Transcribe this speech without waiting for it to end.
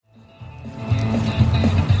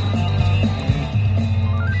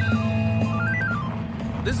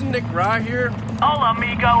Nick Rye here. Hola,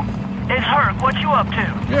 amigo. It's Herc. What you up to?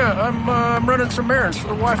 Yeah, I'm running some errands for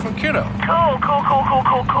the wife and kiddo. Cool.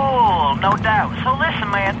 No doubt. So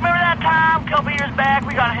listen, man. Remember that time a couple years back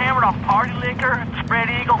we got hammered off party liquor at the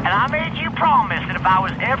Spread Eagle? And I made you promise that if I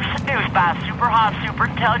was ever seduced by a super hot,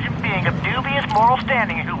 super intelligent being of dubious moral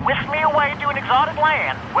standing who whisked me away to an exotic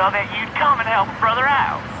land, well, that you'd come and help a brother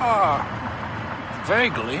out.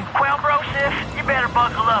 Vaguely. Well, bro, sis, you better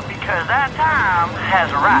buckle up because that time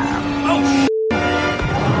has arrived. Oh,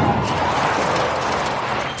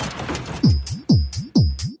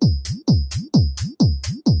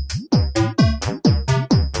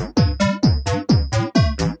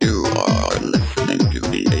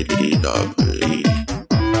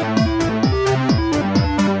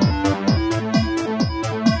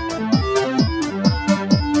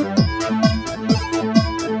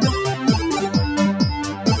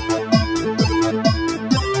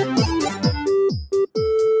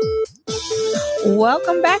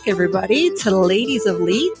 Welcome back, everybody, to Ladies of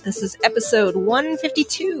Leet. This is episode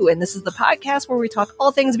 152, and this is the podcast where we talk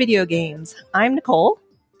all things video games. I'm Nicole.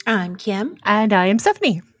 I'm Kim. And I am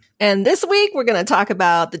Stephanie. And this week, we're going to talk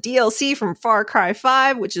about the DLC from Far Cry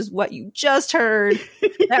 5, which is what you just heard.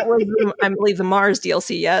 That was, I believe, the Mars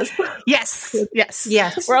DLC, yes?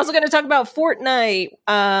 Yes. We're also going to talk about Fortnite.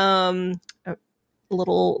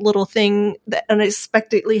 Little thing that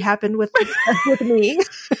unexpectedly happened with me.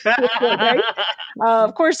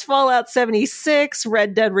 Of course, Fallout 76,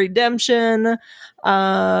 Red Dead Redemption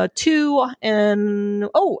 2, and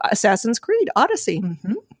Assassin's Creed Odyssey.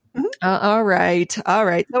 Mm-hmm. All right.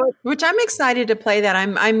 So, Which I'm excited to play that.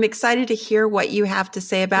 I'm excited to hear what you have to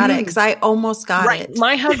say about it because I almost got it.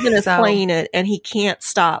 My husband is playing it and he can't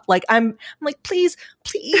stop. Like I'm like, please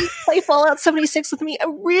play Fallout 76 with me. I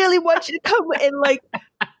really want you to come and like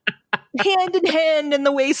hand in hand in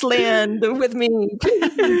the wasteland with me.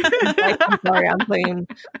 Like, I'm sorry, I'm playing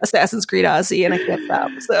Assassin's Creed Odyssey and I can't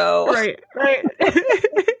stop. So Right.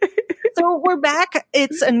 So we're back.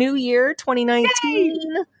 It's a new year, 2019. Yay!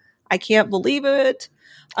 I can't believe it.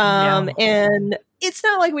 And it's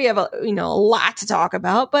not like we have a lot to talk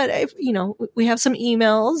about, but we have some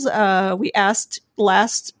emails. We asked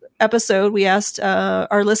last episode,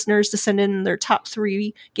 our listeners to send in their top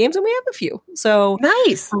 3 games, and we have a few. So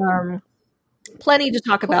nice. Plenty to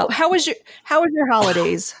talk about. How was your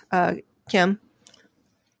holidays, Kim?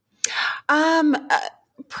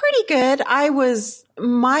 Pretty good.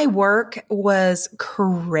 My work was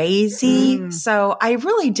crazy. So I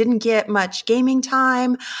really didn't get much gaming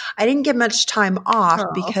time. I didn't get much time off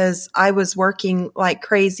because I was working like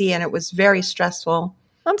crazy and it was very stressful.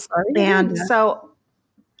 I'm sorry. And so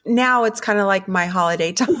now it's kind of like my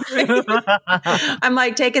holiday time. I'm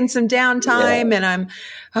like taking some downtime and I'm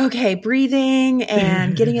breathing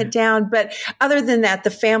and getting it down. But other than that, the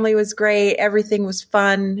family was great. Everything was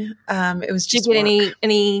fun. It was just Did you get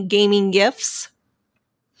any gaming gifts?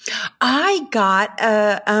 I got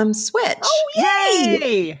a Switch. Oh,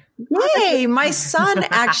 yay! Yay! My son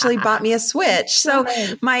actually bought me a Switch. So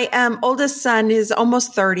my oldest son is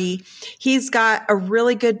almost 30. He's got a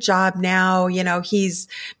really good job now. He's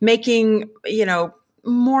making,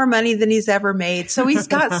 more money than he's ever made. So he's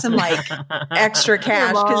got some like extra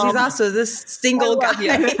cash because he's also this single guy.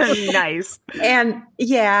 Nice. And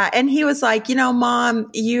he was like, Mom,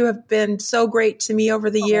 you have been so great to me over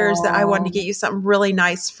the years that I wanted to get you something really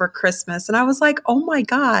nice for Christmas. And I was like, oh my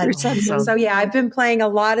God. So I've been playing a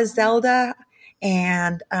lot of Zelda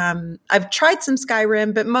and I've tried some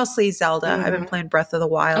Skyrim, but mostly Zelda. I've been playing Breath of the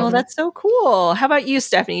Wild. Oh, that's so cool. How about you,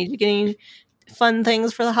 Stephanie? Did you get any fun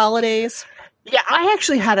things for the holidays? Yeah, I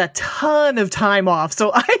actually had a ton of time off,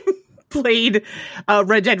 so I played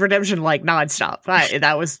Red Dead Redemption like nonstop.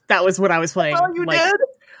 That was what I was playing. Oh, you did?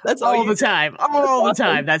 That's all the time. All the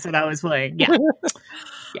time. That's what I was playing. Yeah.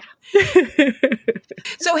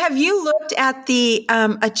 So have you looked at the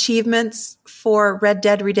achievements for Red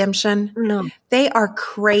Dead Redemption? No. They are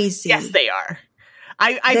crazy. Yes, they are.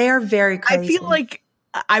 They are very crazy. I feel like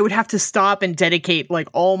I would have to stop and dedicate like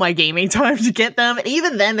all my gaming time to get them. And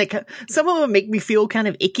even then, some of them make me feel kind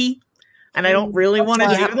of icky, and I don't really want to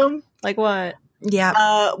do them. Like what? Yeah.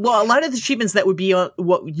 Well, a lot of the achievements that would be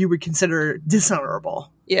what you would consider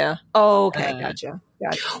dishonorable. Yeah. Oh, okay. Gotcha.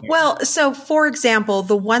 Well, so for example,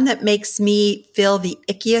 the one that makes me feel the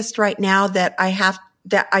ickiest right now that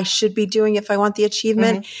I should be doing if I want the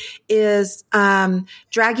achievement is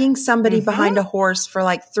dragging somebody behind a horse for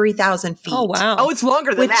like 3,000 feet. Oh, wow. Oh, it's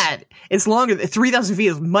longer than that. It's longer. 3,000 feet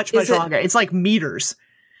is much longer. It's like meters.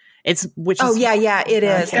 Oh yeah, it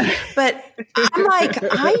is. But I'm like,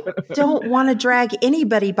 I don't want to drag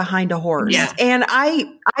anybody behind a horse. Yeah. And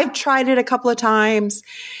I've tried it a couple of times,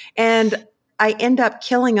 and I end up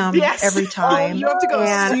killing them every time. Oh, you have to go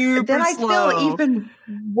and super then I slow. feel even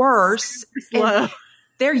worse. And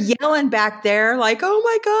they're yelling back there like, "Oh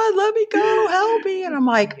my God, let me go, help me!" And I'm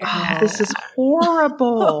like, "Oh, this is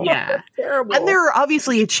horrible." Yeah, Terrible. and there are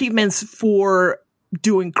obviously achievements for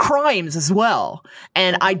doing crimes as well,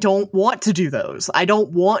 and I don't want to do those. I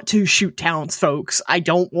don't want to shoot townsfolk. I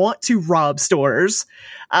don't want to rob stores,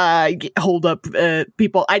 hold up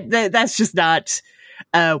people. That's just not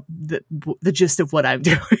the gist of what I'm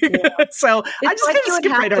doing. So I just like kind you of would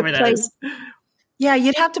skip have right to over play- those. Yeah,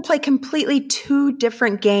 you'd have to play completely two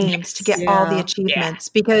different games to get all the achievements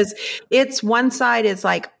because it's one side is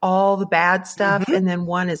like all the bad stuff and then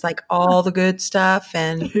one is like all the good stuff.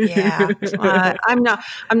 And I'm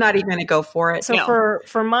not even going to go for it. So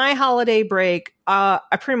for my holiday break, I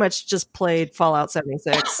pretty much just played Fallout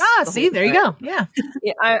 76. See, there you go. Yeah.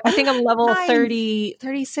 I think I'm level Nice.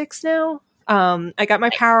 36 now. I got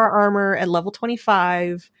my power armor at level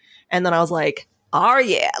 25, and then I was like, "Oh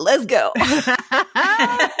yeah, let's go."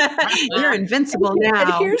 You're invincible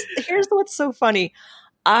now. And here's what's so funny.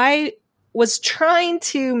 I was trying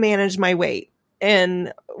to manage my weight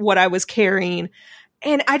and what I was carrying,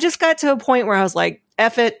 and I just got to a point where I was like,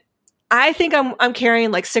 "Eff it." I think I'm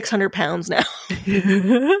carrying like 600 pounds now.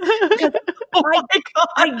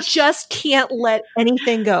 I just can't let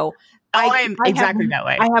anything go. I'm exactly that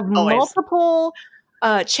way. I have Always. multiple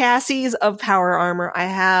chassis of power armor. I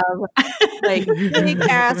have like big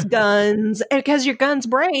ass guns, and because your guns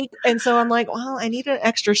break, and so I'm like, well, I need an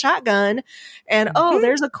extra shotgun, and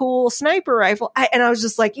there's a cool sniper rifle. And I was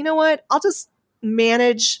just like, you know what? I'll just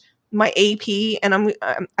manage my AP, and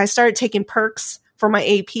I started taking perks for my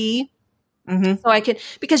AP, so I can,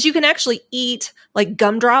 because you can actually eat like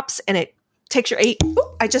gumdrops, and it takes your AP.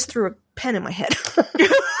 Ooh, I just threw a pen in my head.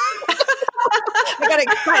 I got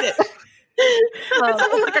excited. It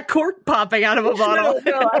sounded like a cork popping out of a bottle.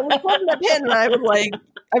 No, I was holding a pen, and I was like,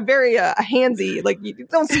 I'm very handsy. Like, you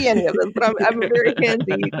don't see any of this, but I'm a very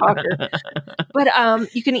handsy talker.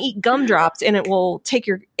 But you can eat gumdrops, and it will take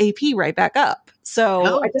your AP right back up.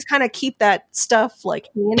 So I just kind of keep that stuff like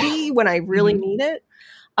handy when I really need it.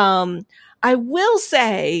 I will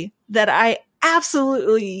say that I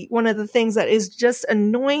absolutely, one of the things that is just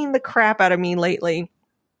annoying the crap out of me lately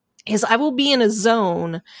is I will be in a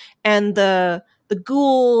zone, and the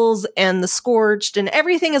ghouls and the scorched and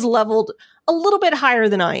everything is leveled a little bit higher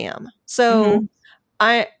than I am. So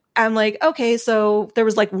I'm like, okay, so there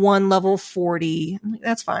was like one level 40. I'm like,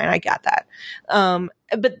 that's fine. I got that.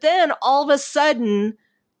 But then all of a sudden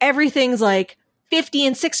everything's like 50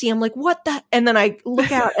 and 60. I'm like, what the? And then I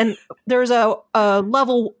look out, and there's a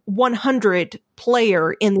level 100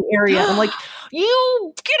 player in the area. I'm like,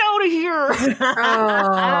 you get out of here.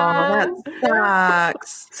 Oh, that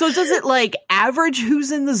sucks. So does it like average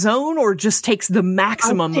who's in the zone, or just takes the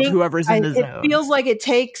maximum of whoever's in the zone? It feels like it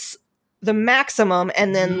takes the maximum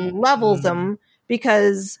and then levels them,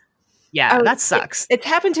 because that sucks. It's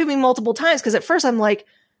happened to me multiple times, because at first I'm like,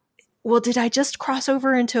 well, did I just cross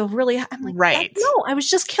over into really? I'm like, right. No, I was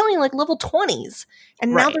just killing like level 20s,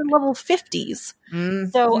 and now they're level 50s.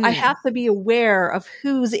 So I have to be aware of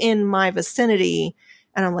who's in my vicinity,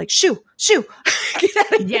 and I'm like, shoo.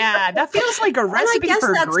 Yeah, that feels like a recipe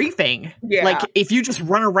for griefing. Yeah. Like if you just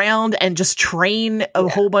run around and just train a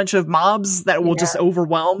whole bunch of mobs that will just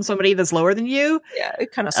overwhelm somebody that's lower than you. Yeah,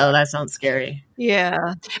 it kind of sucks. Oh, that sounds scary.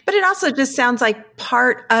 Yeah. But it also just sounds like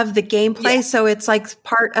part of the gameplay. Yeah. So it's like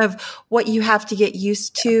part of what you have to get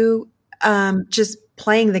used to, just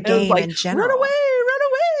playing the game in general. Run away.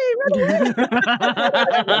 I'm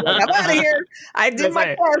out of here. I did my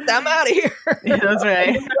best. I'm out of here. Yeah, that's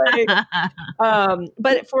right.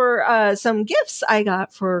 But for some gifts I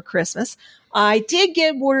got for Christmas, I did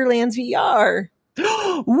get Borderlands VR.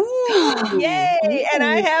 Ooh. Yay! And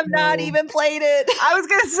I have not even played it. I was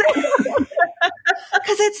gonna say,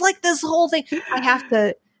 because it's like this whole thing. I have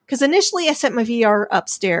to, because initially I set my VR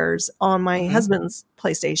upstairs on my husband's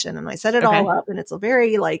PlayStation, and I set it all up, and it's a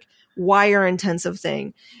very like wire intensive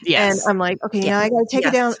thing. Yes. And I'm like, okay, now I gotta take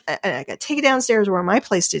it down, and I gotta take it downstairs where my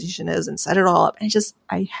PlayStation is and set it all up. And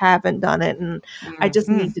I haven't done it, and I just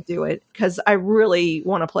need to do it, because I really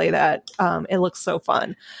want to play that. It looks so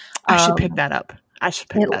fun. I should pick that up.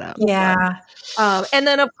 Yeah. And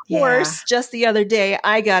then of course, just the other day,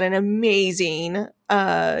 I got an amazing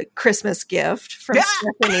Christmas gift from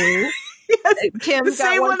Stephanie. Yes, Kim the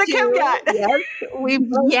same one that Kim got. Yes, we've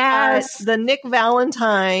got the Nick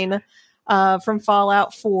Valentine from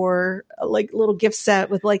Fallout 4, like little gift set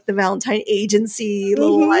with like the Valentine Agency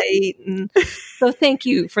little light. And so thank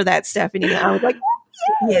you for that, Stephanie. I was like,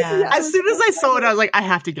 Yeah. As soon as I saw it, I was like, I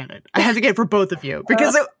have to get it. I have to get it for both of you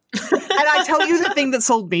because and I tell you, the thing that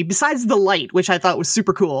sold me, besides the light, which I thought was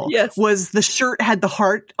super cool, was the shirt had the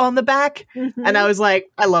heart on the back, and I was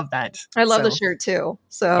like, I love that. I love the shirt too.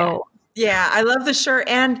 So. Yeah, I love the shirt,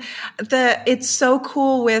 and it's so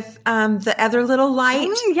cool with the other little light,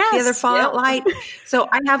 the other Fallout light. So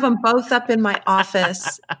I have them both up in my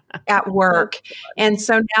office at work, and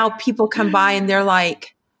so now people come by and they're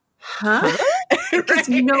like, "Huh?" Because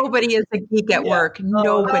nobody is a geek at work.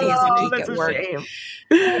 Nobody is a geek at work.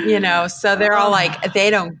 You know, so they're all like, they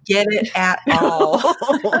don't get it at all.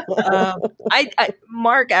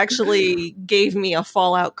 Mark actually gave me a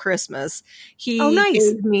Fallout Christmas. He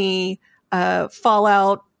gave me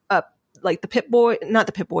Fallout, like not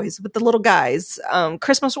the Pip Boys, but the little guys,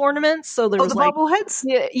 Christmas ornaments. So there was the like bobbleheads.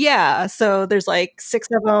 Yeah. So there's like 6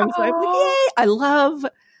 of them. So I'm like, yay! I love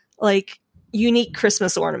like unique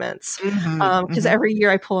Christmas ornaments because every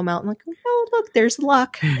year I pull them out and I'm like, oh look, there's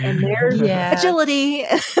luck and there's agility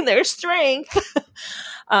and there's strength.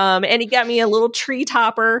 And he got me a little tree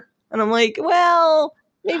topper and I'm like, well,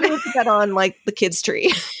 maybe we'll put that on like the kids'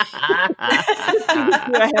 tree.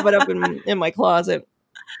 I have it up in my closet.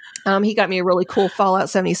 He got me a really cool Fallout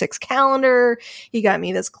 76 calendar. He got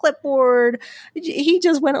me this clipboard. He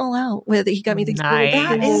just went all out with it. He got me these cool,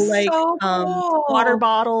 like so cool. Water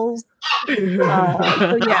bottles. So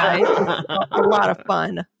yeah, it was a lot of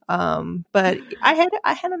fun. But I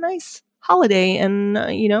had a nice holiday, and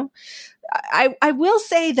you know, I will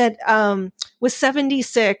say that with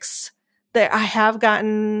 76. That I have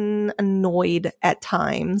gotten annoyed at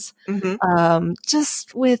times,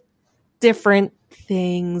 just with different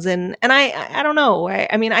things, and I don't know.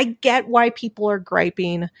 I mean, I get why people are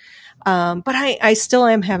griping, but I still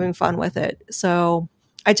am having fun with it. So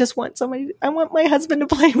I just want I want my husband to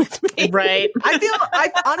play with me. Right.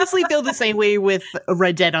 I honestly feel the same way with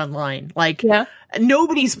Red Dead Online. Like,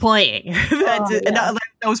 nobody's playing. That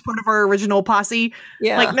was part of our original posse.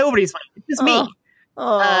 Yeah. Like, nobody's playing. It's just me.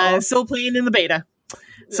 Still playing in the beta.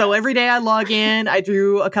 So every day I log in, I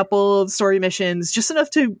do a couple of story missions, just enough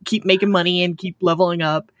to keep making money and keep leveling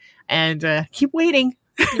up and keep waiting.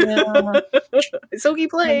 Yeah. So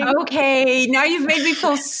keep playing. Okay, now you've made me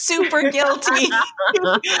feel super guilty.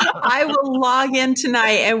 I will log in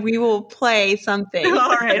tonight and we will play something.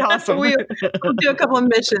 All right, awesome. We'll do a couple of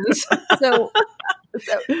missions. So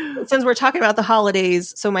since we're talking about the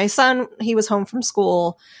holidays, so my son, he was home from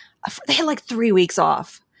school. They had like 3 weeks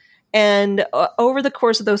off. And over the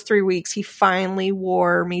course of those 3 weeks, he finally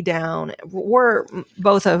wore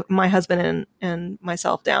both of my husband and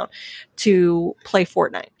myself down to play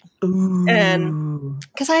Fortnite. Ooh. And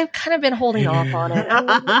because I've kind of been holding off on it.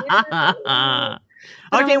 I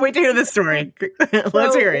can't wait to hear this story.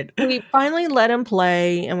 Let's hear it. We finally let him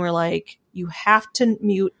play, and we're like, you have to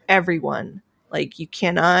mute everyone. Like, you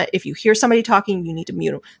cannot, if you hear somebody talking, you need to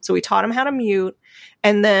mute them. So we taught him how to mute.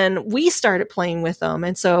 And then we started playing with them.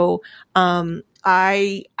 And so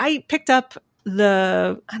I picked up I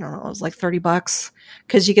don't know, it was like $30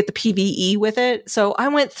 because you get the PvE with it. So I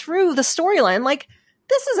went through the storyline like,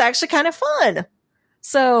 this is actually kind of fun.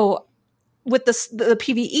 So with the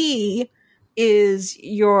PvE is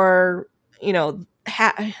your, you know,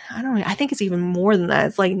 I don't know, I think it's even more than that.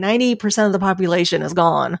 It's like 90% of the population is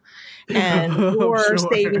gone. And you're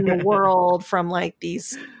saving the world from like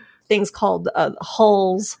these things called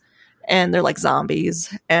hulls, and they're like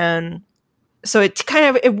zombies. And so it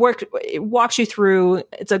walks you through.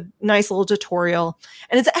 It's a nice little tutorial,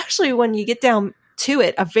 and it's actually, when you get down to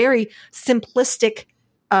it, a very simplistic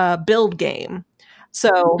build game.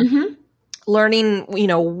 So learning, you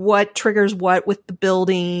know, what triggers what with the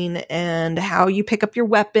building and how you pick up your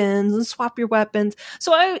weapons and swap your weapons.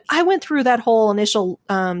 So I went through that whole initial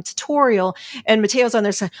tutorial, and Mateo's on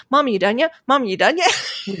there saying, Mom, you done yet? Mom, you done yet?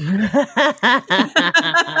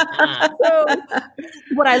 So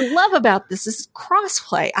what I love about this is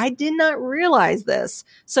crossplay. I did not realize this.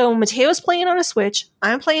 So Mateo's playing on a Switch.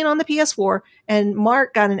 I'm playing on the PS4, and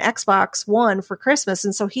Mark got an Xbox One for Christmas.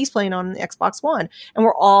 And so he's playing on the Xbox One, and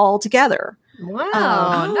we're all together.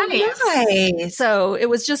 Wow. Nice. So it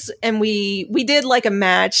was just, and we did like a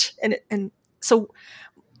match, and so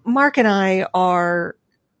Mark and I are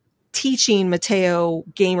teaching Mateo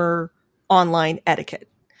gamer online etiquette,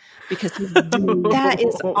 because that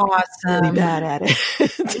is awesome. Really bad at it.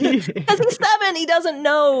 Because he's 7, he doesn't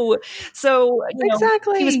know. So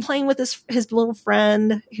exactly, he was playing with his little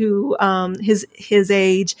friend who his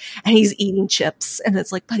age, and he's eating chips, and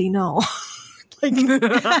it's like, buddy, no. Like,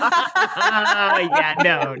 yeah,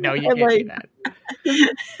 no, you And, can't like, do that.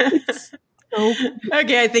 it's so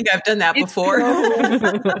Okay, I think I've done that before.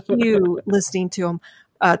 cute listening to him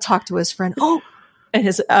talk to his friend. Oh, and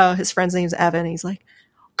his friend's name's Evan. He's like,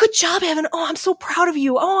 "Good job, Evan. Oh, I'm so proud of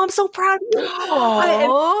you. Oh, I'm so proud of you."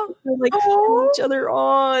 And we're like cheering each other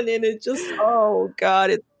on, and it just, oh god,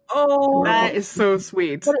 it's That is so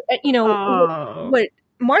sweet. But, what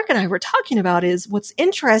Mark and I were talking about is what's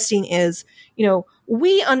interesting is,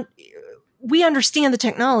 we understand the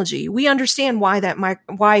technology. We understand why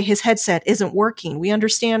why his headset isn't working. We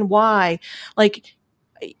understand why, like,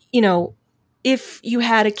 if you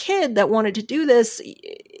had a kid that wanted to do this,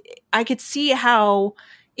 I could see how,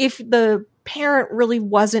 if the parent really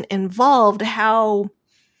wasn't involved, how,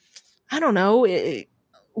 I don't know,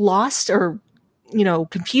 lost or,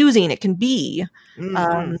 confusing it can be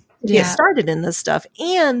to get started in this stuff.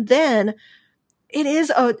 And then it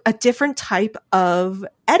is a different type of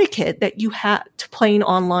etiquette that you have to playing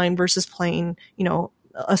online versus playing,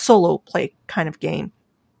 a solo play kind of game.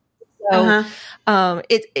 So,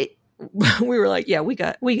 we were like, yeah, we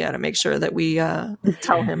got to make sure that we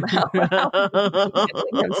tell him how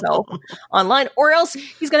himself online, or else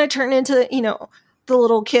he's going to turn into, the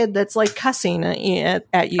little kid that's like cussing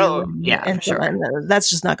at you. Oh, yeah, and sure. And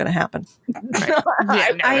that's just not going to happen.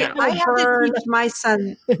 Right. I had to teach my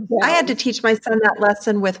son. I had to teach my son that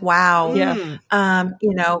lesson with WoW. Yeah.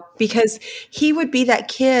 Because he would be that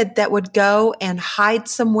kid that would go and hide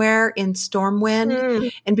somewhere in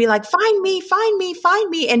Stormwind and be like, "Find me, find me, find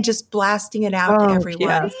me," and just blasting it out to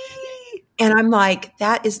everyone. Yeah. And I'm like,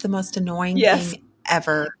 that is the most annoying thing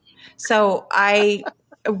ever. So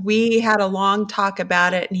we had a long talk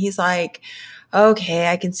about it, and he's like, "Okay,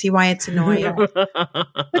 I can see why it's annoying."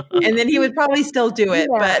 And then he would probably still do it,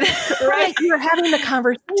 but right, you're having the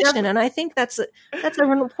conversation, and I think that's an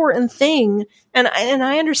important thing. And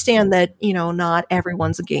I understand that not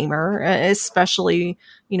everyone's a gamer, especially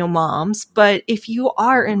moms. But if you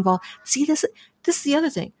are involved, see this is the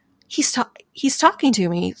other thing. He's talking to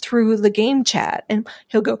me through the game chat, and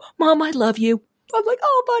he'll go, "Mom, I love you." I'm like,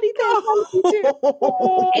 "Oh, buddy, thanks. I love you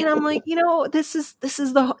too." And I'm like, this is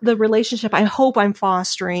the relationship I hope I'm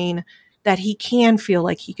fostering, that he can feel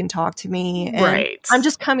like he can talk to me. And right. I'm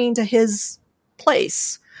just coming to his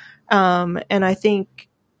place. And I think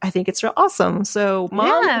it's real awesome. So,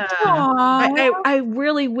 Mom, I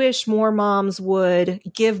really wish more moms would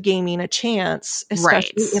give gaming a chance,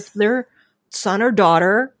 especially if their son or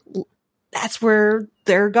daughter, that's where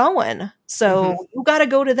they're going. So you got to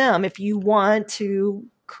go to them if you want to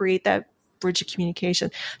create that bridge of communication.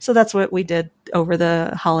 So that's what we did over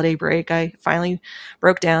the holiday break. I finally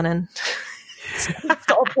broke down and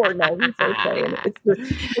installed Fortnite.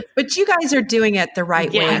 But you guys are doing it the right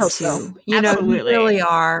way too. So. You really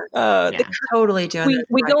are. Totally doing it.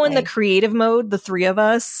 We go in the creative mode, the three of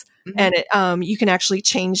us, and you can actually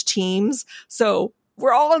change teams. So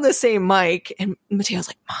we're all on the same mic, and Mateo's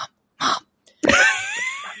like, Mom,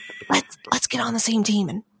 let's get on the same team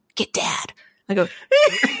and get Dad. I go,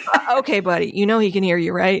 "Okay, buddy. He can hear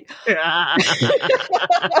you, right?"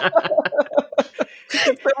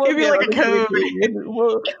 Maybe like a code.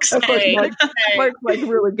 Mark's like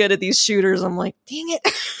really good at these shooters. I'm like, dang it.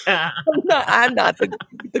 I'm not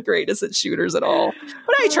the greatest at shooters at all.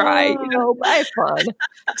 But I try, but I have fun.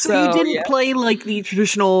 So you didn't play like the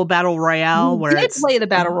traditional battle royale We did play the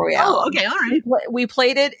battle royale. Oh, okay, all right. We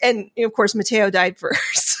played it, and of course Mateo died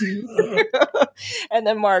first. And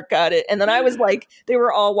then Mark got it. And then I was like, they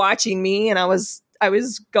were all watching me, and I was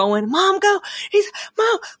going, "Mom, go." He's,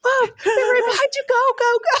 Mom, they're right behind you. Go.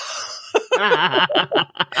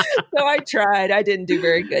 So I tried. I didn't do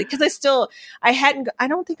very good because I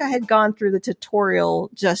don't think I had gone through the tutorial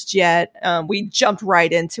just yet. We jumped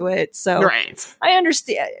right into it. So I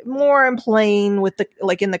understand more. I'm playing with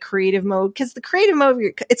in the creative mode, because the creative mode,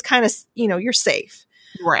 it's kind of, you're safe.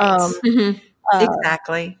 Right.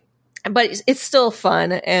 Exactly. But it's still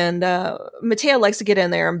fun, and Mateo likes to get in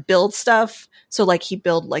there and build stuff. So he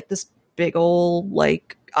built this big old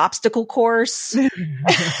obstacle course,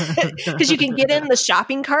 because you can get in the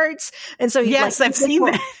shopping carts. And so I've seen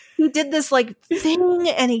that. He did this thing,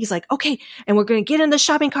 and he's like, "Okay, and we're going to get in the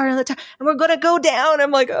shopping cart all the time, and we're going to go down."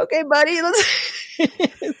 I'm like, "Okay, buddy,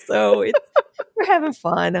 let's." So we're having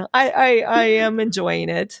fun. I am enjoying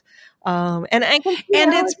it. And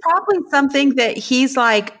it's probably something that he's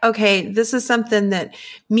like, "Okay, this is something that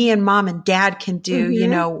me and Mom and Dad can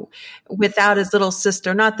do, without his little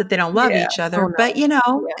sister. Not that they don't love each other, but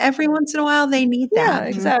every once in a while they need that." Yeah,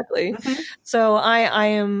 exactly. So I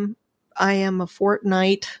am a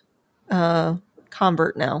Fortnite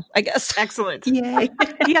convert now, I guess. Excellent. Yay.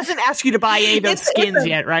 He hasn't asked you to buy any of those skins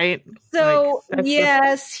yet, right? So Like, that's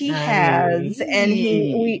yes, he has,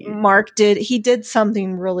 and Mark did. He did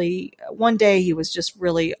something really. One day, he was just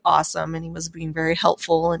really awesome, and he was being very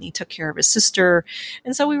helpful, and he took care of his sister,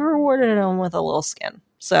 and so we rewarded him with a little skin.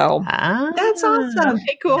 So That's awesome.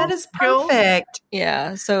 Okay, cool. That is Cool. perfect.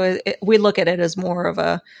 yeah, so we look at it as more of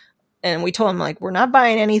a, and we told him like we're not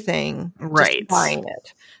buying anything, Right. Just buying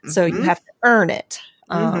it. So you Mhm. have to earn it.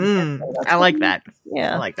 Mhm. So that's I like what that.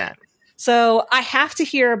 Yeah. I like that. So I have to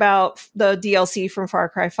hear about the DLC from Far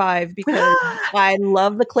Cry 5 because I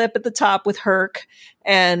love the clip at the top with Herc.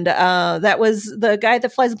 And that was the guy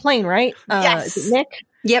that flies a plane, right? Yes. Is it Nick?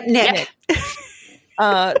 Yep, Nick.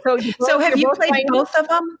 So have you played both of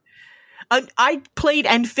them? I played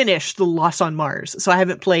and finished The Lost on Mars, so I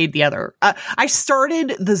haven't played the other. I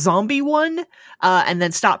started the zombie one and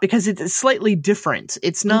then stopped because it's slightly different.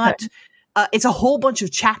 It's not. It's a whole bunch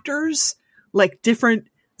of chapters, like different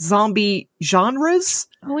zombie genres,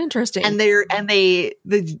 Oh, interesting. and the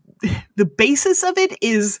basis of it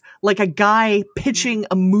is like a guy pitching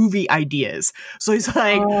a movie ideas. So he's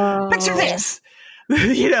like, picture this.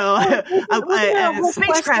 You know, a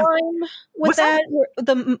spacecraft. With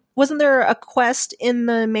that, wasn't there a quest in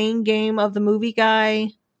the main game of the movie guy?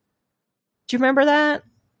 Do you remember that?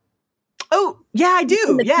 Oh, yeah, I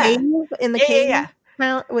do. Yeah. In the Yeah, cave. yeah.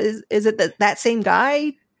 Now, is it that same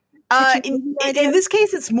guy? In this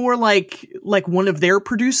case, it's more like one of their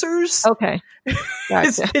producers Okay. is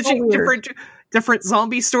Gotcha. pitching Weird. different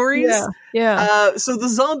zombie stories. Yeah. So the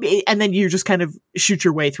zombie, and then you just kind of shoot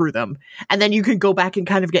your way through them, and then you can go back and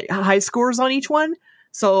kind of get high scores on each one.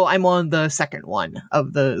 So I'm on the second one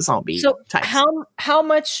of the zombie So types. how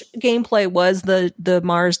much gameplay was the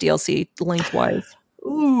Mars DLC lengthwise?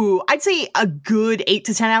 Ooh, I'd say a good 8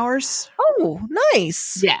 to 10 hours. Oh,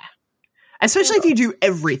 nice. Yeah. Especially if you do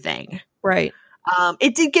everything. Right.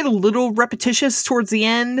 It did get a little repetitious towards the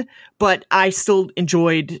end, but I still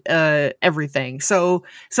enjoyed everything. So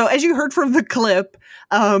as you heard from the clip,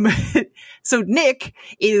 so Nick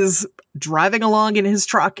is driving along in his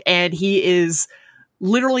truck and he is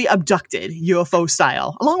literally abducted UFO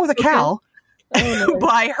style, along with a cow,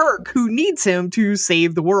 by Herc, who needs him to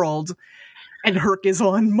save the world. And Herc is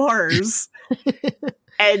on Mars.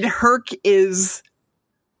 And Herc is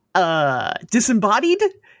disembodied.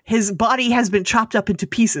 His body has been chopped up into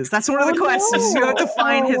pieces. That's one of the quests. no. You have to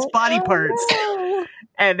find his body parts. No.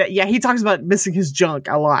 And yeah, he talks about missing his junk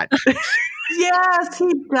a lot. Yes,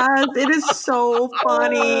 he does. It is so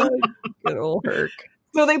funny. Good old Herc.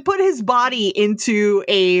 So they put his body into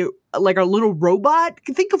a little robot.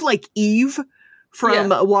 Think of like Eve from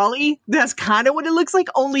WALL-E. That's kind of what it looks like,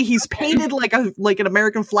 only he's painted like an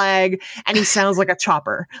American flag, and he sounds like a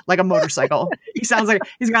chopper, like a motorcycle. He sounds like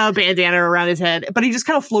he's got a bandana around his head, but he just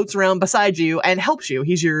kind of floats around beside you and helps you.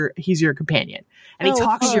 He's your companion, and he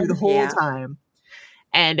talks to you the whole time.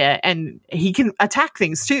 And he can attack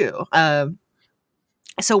things too.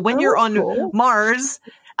 So when you're on Mars,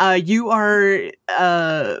 you are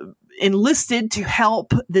enlisted to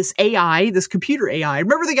help this AI, this computer AI.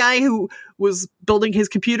 Remember the guy who was building his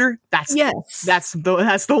computer? That's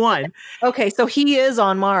the one. Okay, so he is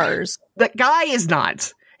on Mars. That guy is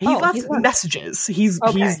not. He left messages. He's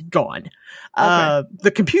gone.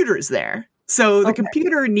 The computer is there. So the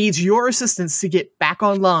computer needs your assistance to get back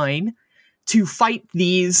online to fight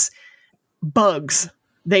these bugs.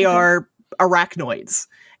 They are arachnoids,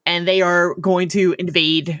 and they are going to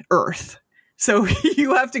invade Earth. So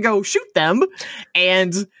you have to go shoot them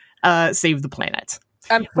and save the planet.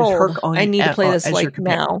 I'm full. I need to play this like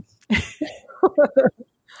now.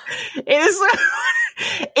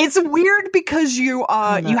 It's weird because you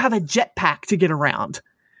have a jetpack to get around.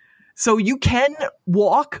 So you can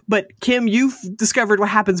walk, but Kim, you've discovered what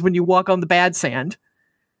happens when you walk on the bad sand.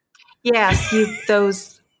 Yes, it's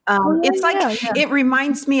like it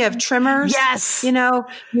reminds me of Tremors. Yes, you know,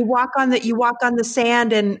 you walk on the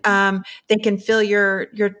sand, and they can feel your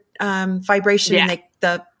vibration. Yeah. And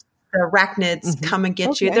the arachnids come and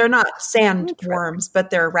get you. They're not sandworms, but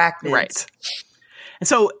they're arachnids. Right.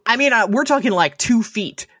 So I mean, we're talking like 2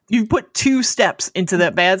 feet. You put 2 steps into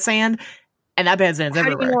that bad sand, and that bad sand's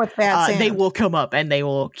everywhere. Do you know it's bad sand? They will come up and they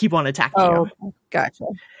will keep on attacking you. Oh, gotcha.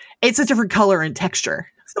 It's a different color and texture.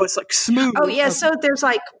 So it's like smooth. Oh, yeah. So there's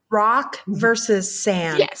like rock versus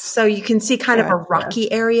sand. Yes. So you can see kind of a rocky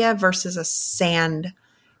area versus a sand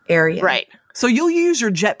area. Right. So you'll use your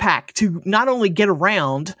jetpack to not only get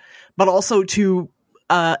around, but also to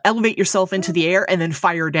elevate yourself into the air and then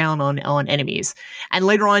fire down on enemies. And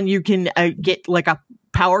later on, you can get like a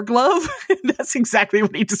power glove. That's exactly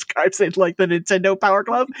what he describes it, like the Nintendo Power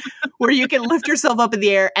Glove, where you can lift yourself up in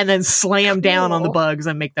the air and then slam down on the bugs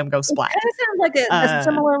and make them go splat. It sounds like a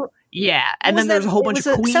similar. Yeah, and then there's a whole bunch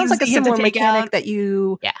of queens. Sounds like a similar mechanic out. that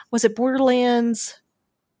you. Yeah. Was it Borderlands?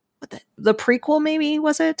 What the prequel? Maybe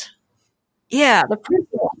was it? Yeah, the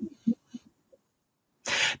prequel.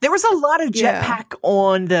 There was a lot of jetpack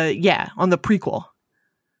on the prequel.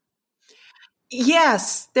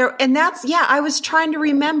 Yes, there, and that's I was trying to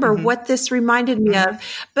remember what this reminded me of,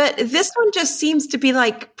 but this one just seems to be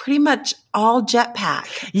like pretty much all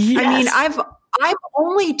jetpack. Yes. I mean, I'm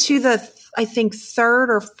only to the I think third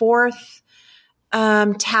or fourth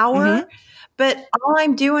tower, but all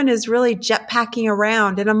I'm doing is really jetpacking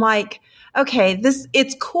around, and I'm like, okay,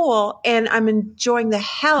 it's cool, and I'm enjoying the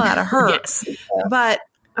hell out of her. Yes. But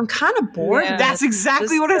I'm kind of bored. Yeah. That's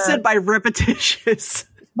exactly what I said by repetitious.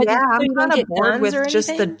 But I'm kind of bored with just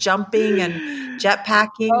the anything? jumping and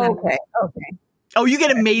jetpacking. Okay. Oh, you get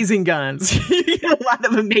amazing guns. You get a lot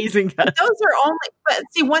of amazing guns. Those are only. But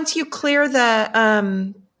see, once you clear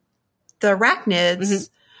the arachnids,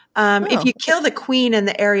 if you kill the queen in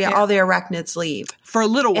the area, all the arachnids leave For a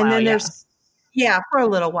little while. and then there's for a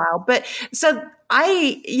little while. But so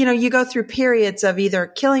you go through periods of either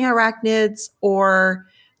killing arachnids or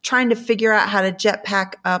trying to figure out how to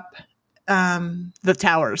jetpack up the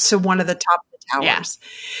towers to one of the top of the towers. Yeah.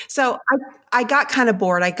 So I got kind of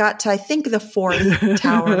bored. I got to, I think, the fourth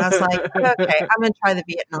tower, and I was like, okay, I'm going to try the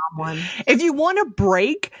Vietnam one. If you want to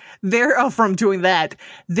break from doing that,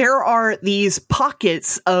 there are these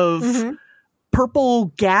pockets of purple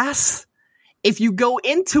gas. If you go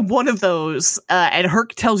into one of those, and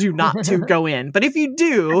Herc tells you not to go in, but if you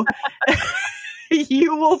do,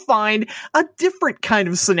 you will find a different kind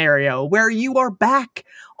of scenario where you are back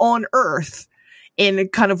on Earth in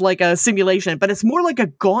kind of like a simulation, but it's more like a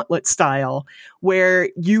gauntlet style where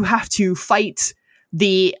you have to fight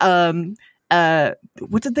the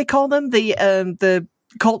what did they call them? The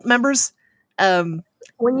cult members. When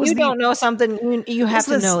you don't know something, you have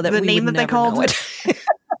to know that the we name would that they never called know it.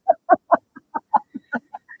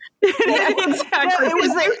 Exactly. It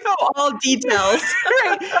was you know all details.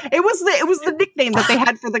 Right. It was the nickname that they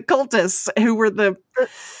had for the cultists who were the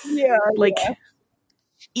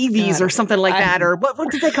EVs or something like that, or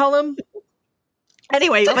what did they call them?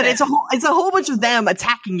 Anyway, but it's a whole bunch of them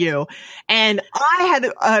attacking you, and I had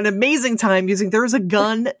an amazing time using. There was a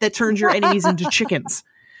gun that turns your enemies into chickens.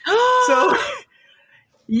 So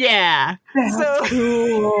yeah, That's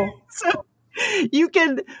cool. So you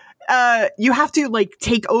can. You have to like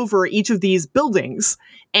take over each of these buildings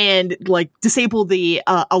and like disable the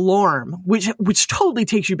alarm, which totally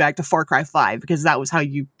takes you back to Far Cry 5 because that was how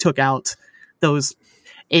you took out those,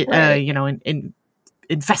 in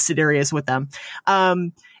infested areas with them.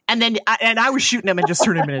 And then I was shooting them and just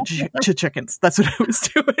turning them into chickens. That's what I was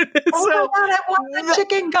doing. Oh my God, I want the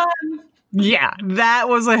chicken gun. Yeah, that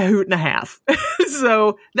was a hoot and a half.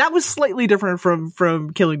 So that was slightly different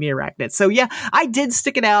from killing the arachnids. So yeah, I did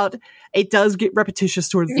stick it out. It does get repetitious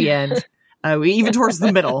towards the end, even towards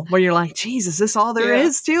the middle, where you're like, "Jeez, is this all there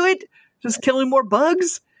is to it? Just killing more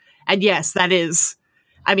bugs?" And yes, that is.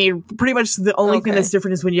 I mean, pretty much the only thing that's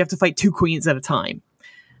different is when you have to fight two queens at a time.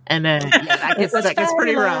 And then that gets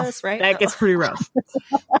pretty rough. Right? That gets pretty rough.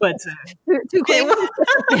 But Too quick.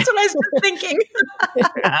 That's what I was thinking.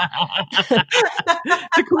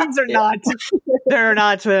 the queens are not. They're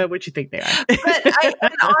not what you think they are. But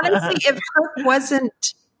honestly, if Herc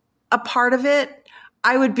wasn't a part of it,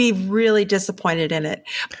 I would be really disappointed in it.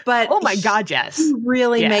 But oh my God, yes, he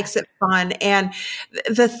really makes it fun, and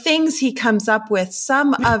the things he comes up with.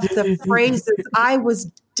 Some of the phrases, I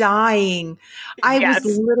was dying. I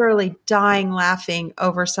was literally dying laughing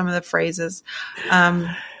over some of the phrases.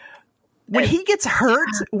 When he gets hurt,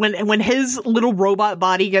 when his little robot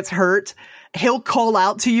body gets hurt, he'll call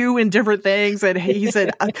out to you in different things. And he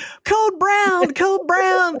said, Code Brown,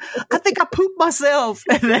 I think I pooped myself.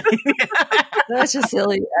 And then, That's just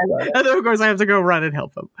silly. I love it. and then, of course, I have to go run and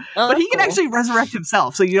help him. but he can actually resurrect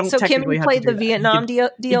himself, so you don't technically Kimmy have played to do the that. Vietnam He can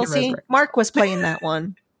DLC. resurrect. Mark was playing that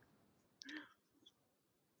one.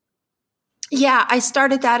 Yeah, I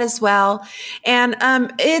started that as well. And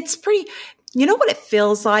it's pretty, you know what it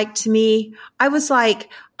feels like to me? I was like,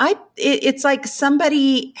 it's like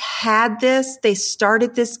somebody had this, they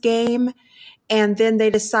started this game, and then they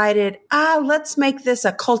decided, let's make this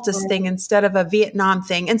a cultist thing instead of a Vietnam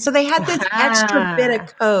thing. And so they had this extra bit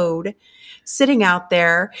of code sitting out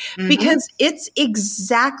there because it's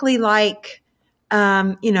exactly like,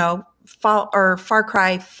 Far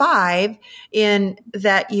Cry 5 in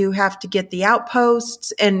that you have to get the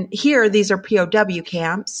outposts. And here, these are POW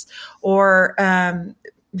camps or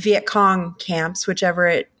Viet Cong camps, whichever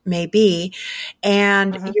it may be.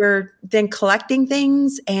 And you're then collecting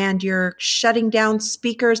things and you're shutting down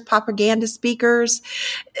speakers, propaganda speakers.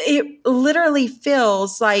 It literally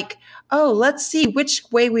feels like, oh, let's see which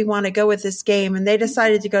way we want to go with this game. And they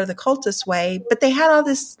decided to go the cultist way, but they had all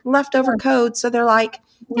this leftover code. So they're like,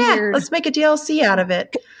 yeah, let's make a DLC out of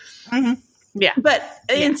it. Yeah. But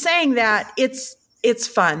in saying that, it's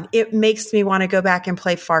fun. It makes me want to go back and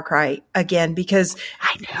play Far Cry again because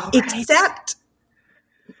I know, right? Except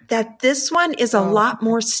that this one is a lot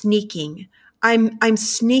more sneaking. I'm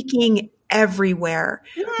sneaking everywhere,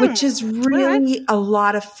 which is really a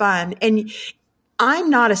lot of fun. And I'm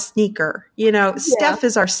not a sneaker. Steph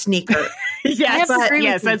is our sneaker.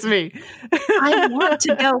 Yes, that's me. I want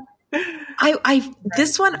to go.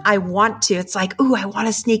 This one I want to. It's like, ooh, I want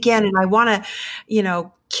to sneak in and I want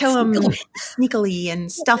to, kill him sneakily and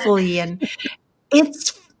stealthily, and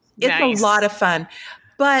it's nice. A lot of fun.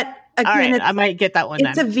 But again, I might get that one.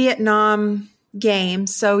 It's a Vietnam game,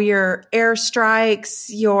 so your airstrikes,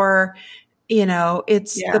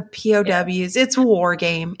 it's the POWs. It's a war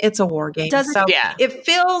game. It's a war game. It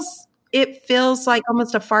feels like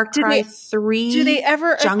almost a Far Cry 3. Do they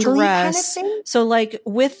ever address kind of so like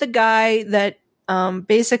with the guy that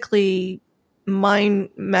basically mind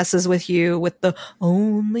messes with you with the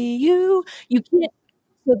only you can't,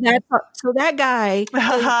 so that guy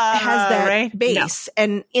has that base,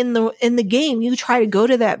 and in the game you try to go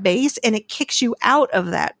to that base and it kicks you out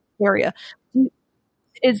of that area.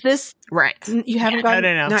 Is this right? You haven't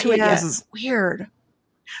gotten to it yet. This is weird.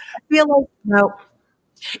 I feel like no.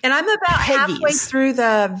 And I'm about halfway through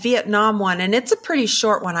the Vietnam one, and it's a pretty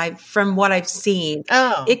short one. From what I've seen,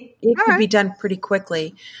 it could be done pretty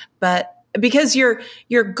quickly, but because your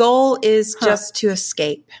goal is just to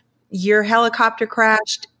escape. Your helicopter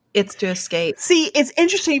crashed. It's to escape. See, it's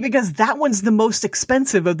interesting because that one's the most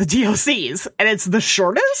expensive of the DLCs, and it's the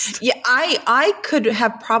shortest. Yeah, I could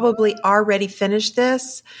have probably already finished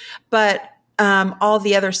this, but all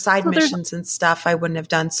the other side missions and stuff I wouldn't have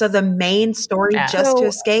done. So the main story just to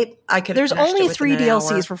escape, I could have There's only 3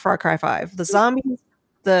 DLCs for Far Cry 5. The zombies,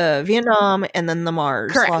 the Vietnam, and then the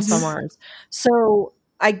Mars. Correct. Lost on Mars. So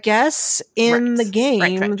I guess in the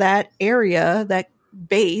game, that area, that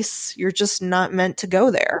base, you're just not meant to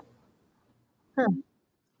go there.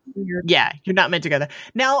 Weird. Yeah, you're not meant to go there.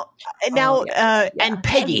 Now, and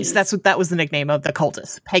Peggy's. That was the nickname of the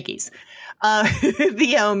cultist. Peggy's.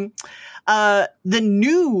 The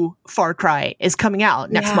new Far Cry is coming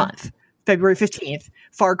out next month, February 15th.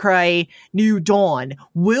 Far Cry New Dawn.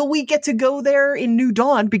 Will we get to go there in New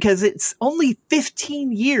Dawn? Because it's only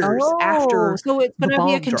 15 years after. So it's going to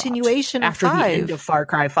be a continuation after of 5. the end of Far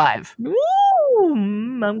Cry 5. Ooh,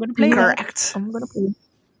 I'm going to play Correct. I'm going to play.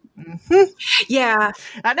 Yeah,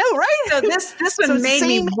 I know, right? So this one made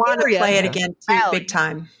me want to play it again too, big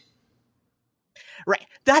time. Right.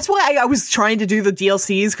 That's why I was trying to do the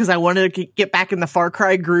DLCs, because I wanted to get back in the Far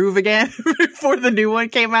Cry groove again before the new one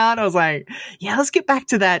came out. I was like, yeah, let's get back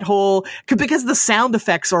to that whole, because the sound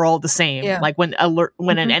effects are all the same. Yeah. Like when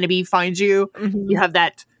an enemy finds you, you have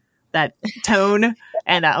that tone.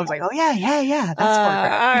 And I was like, oh yeah. That's Far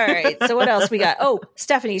Cry. All right. So what else we got? Oh,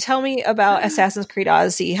 Stephanie, tell me about Assassin's Creed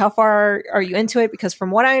Odyssey. How far are you into it? Because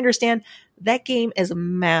from what I understand, that game is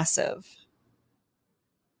massive.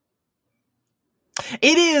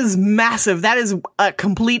 It is massive. That is a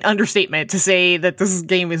complete understatement to say that this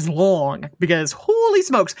game is long, because holy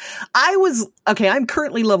smokes. I'm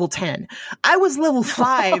currently level 10. I was level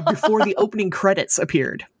 5 before the opening credits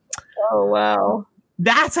appeared. Oh, wow.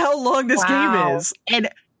 That's how long this game is. And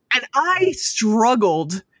I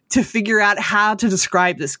struggled to figure out how to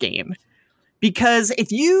describe this game, because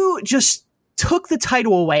if you just took the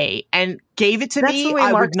title away and gave it to me,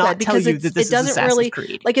 I would not tell you that this is Assassin's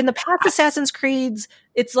Creed. Like in the past Assassin's Creeds,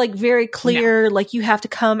 it's like very clear, like you have to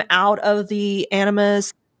come out of the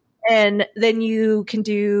Animus and then you can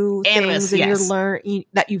do Animus, things and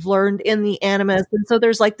that you've learned in the Animus. And so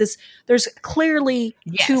there's like there's clearly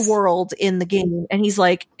 2 worlds in the game. And he's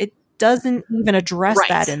like, it doesn't even address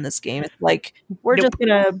that in this game. It's like, we're just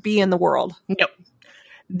going to be in the world. Nope.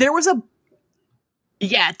 There was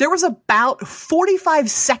about 45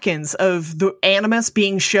 seconds of the Animus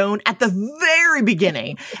being shown at the very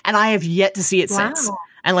beginning, and I have yet to see it since.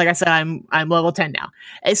 And like I said, I'm level 10 now.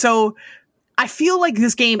 And so I feel like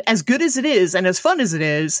this game, as good as it is and as fun as it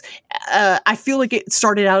is, I feel like it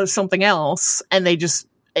started out as something else, and they just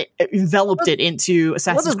enveloped it into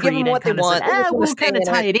Assassin's Creed. Give them what they want. We'll kind of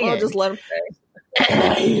tie it in. We'll just let them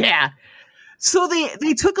say. Yeah. So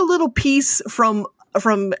they took a little piece from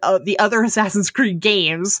the other Assassin's Creed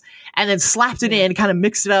games and then slapped it in, kind of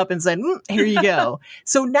mixed it up and said, here you go.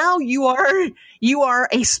 So now you are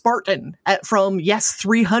a Spartan from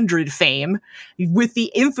 300 fame with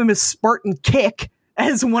the infamous Spartan kick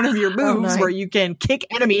as one of your moves, where you can kick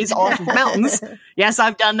enemies off of mountains. Yes,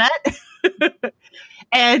 I've done that.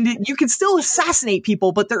 And you can still assassinate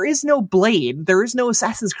people, but there is no blade. There is no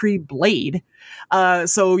Assassin's Creed blade.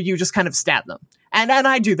 So you just kind of stab them. And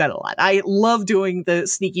I do that a lot. I love doing the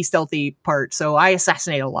sneaky, stealthy part, so I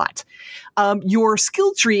assassinate a lot. Your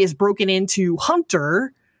skill tree is broken into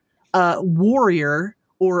hunter, warrior,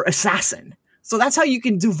 or assassin. So that's how you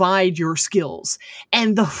can divide your skills.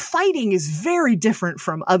 And the fighting is very different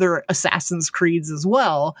from other Assassin's Creeds as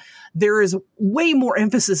well. There is way more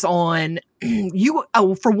emphasis on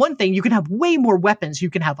for one thing, you can have way more weapons. You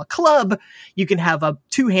can have a club, you can have a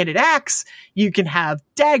two-handed axe, you can have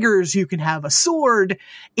daggers, you can have a sword,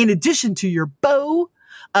 in addition to your bow,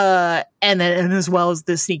 and as well as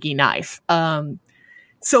the sneaky knife.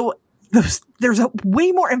 So there's a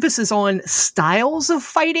way more emphasis on styles of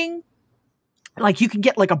fighting. Like you can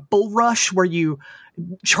get like a bull rush where you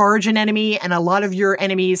charge an enemy, and a lot of your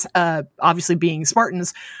enemies, obviously being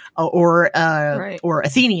Spartans or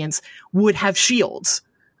Athenians, would have shields.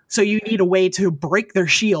 So you need a way to break their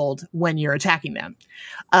shield when you're attacking them.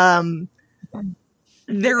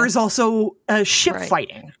 There is also ship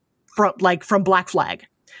fighting from Black Flag.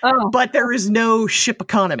 But there is no ship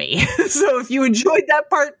economy. So if you enjoyed that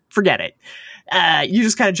part, forget it. You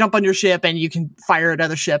just kind of jump on your ship and you can fire at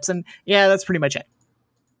other ships, and that's pretty much it.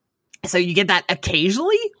 So you get that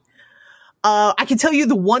occasionally. I can tell you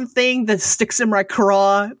the one thing that sticks in my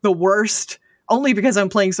craw the worst, only because I'm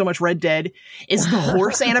playing so much Red Dead, is the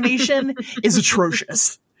horse animation is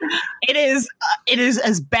atrocious. It is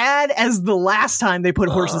as bad as the last time they put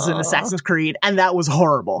horses in Assassin's Creed, and that was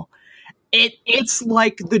horrible. It's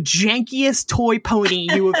like the jankiest toy pony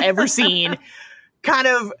you have ever seen, kind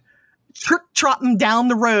of trick-trotting down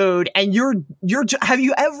the road, and have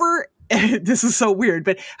you ever, this is so weird,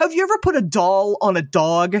 but have you ever put a doll on a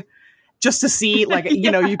dog just to see, like,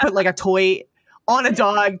 you put like a toy on a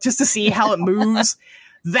dog just to see how it moves?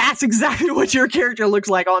 That's exactly what your character looks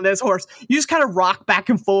like on this horse. You just kind of rock back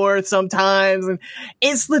and forth sometimes, and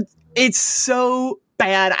it's so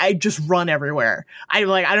bad. I just run everywhere. I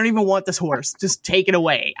don't even want this horse. Just take it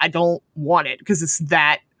away. I don't want it because it's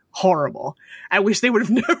that horrible. I wish they would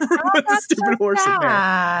have never put the stupid horse in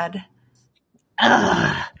there.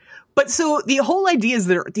 But so the whole idea is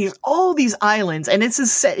there's all these islands, and this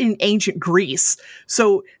is set in ancient Greece.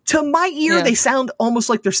 So to my ear, they sound almost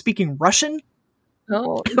like they're speaking Russian.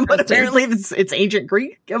 Oh, but apparently it's ancient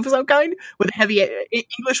Greek of some kind with a heavy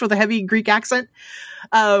English with a heavy Greek accent.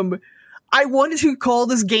 I wanted to call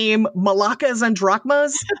this game Malakas and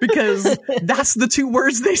Drachmas because that's the two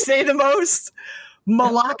words they say the most.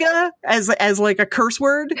 Malaka as like a curse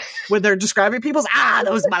word when they're describing people's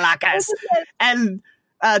those Malakas, and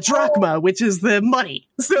drachma, which is the money.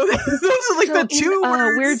 So those are like the two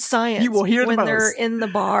words. Weird Science. You will hear when the most. They're in the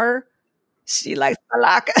bar. She likes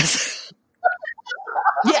Malakas.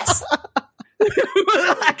 Yes.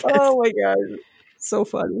 Malakas. Oh my god, so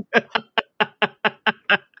funny.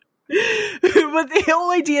 But the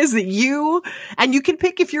whole idea is that you can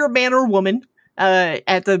pick if you're a man or a woman.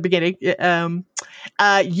 At the beginning,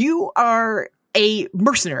 you are a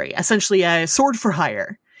mercenary, essentially a sword for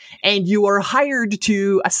hire, and you are hired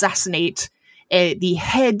to assassinate the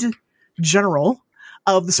head general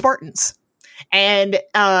of the Spartans. And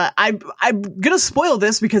I'm gonna spoil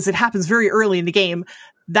this because it happens very early in the game.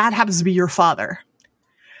 That happens to be your father.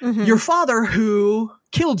 Mm-hmm. Your father who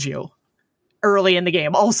killed you early in the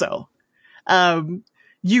game also.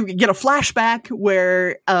 You get a flashback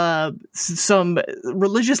where some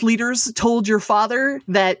religious leaders told your father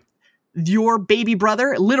that your baby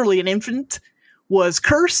brother, literally an infant, was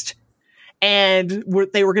cursed, and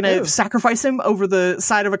they were going to sacrifice him over the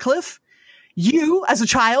side of a cliff. You, as a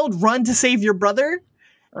child, run to save your brother,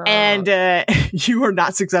 and you are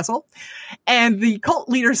not successful. And the cult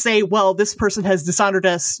leaders say, well, this person has dishonored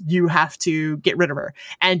us. You have to get rid of her.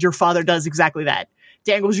 And your father does exactly that.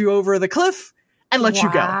 Dangles you over the cliff and lets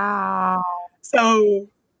you go. So,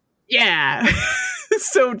 yeah.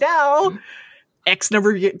 So now, X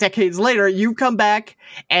number of decades later, you come back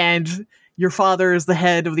and your father is the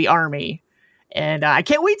head of the army. And I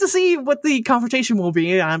can't wait to see what the confrontation will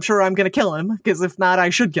be. I'm sure I'm going to kill him, because if not, I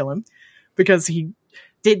should kill him, because he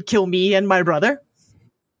did kill me and my brother,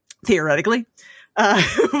 theoretically.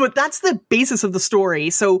 But that's the basis of the story.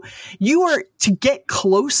 So you are, to get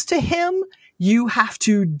close to him, you have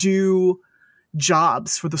to do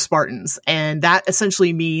jobs for the Spartans, and that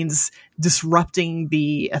essentially means disrupting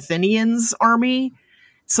the Athenians' army.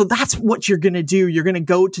 So that's what you're going to do. You're going to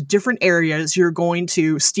go to different areas. You're going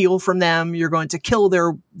to steal from them. You're going to kill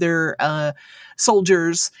their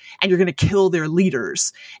soldiers, and you're going to kill their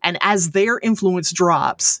leaders. And as their influence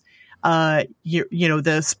drops, you know,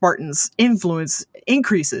 the Spartans' influence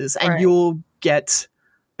increases, and you'll get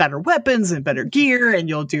better weapons and better gear, and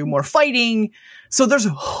you'll do more fighting. So there's a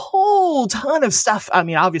whole ton of stuff. I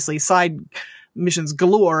mean, obviously side missions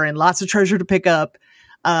galore and lots of treasure to pick up.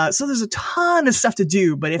 So there's a ton of stuff to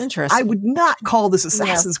do, but if I would not call this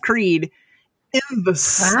Assassin's Creed in the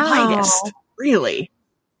slightest, really.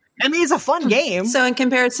 I mean, it's a fun game. So in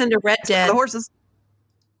comparison to Red Dead, the horses.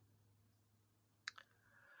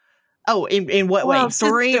 Oh, in what way?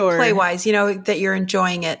 Story or play wise? You know, that you're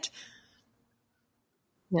enjoying it.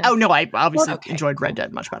 Yeah. Oh no, I obviously enjoyed Red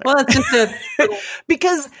Dead much better. Well, it's just a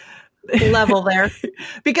because level there.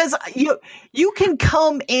 Because you can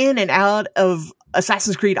come in and out of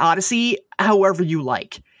Assassin's Creed Odyssey however you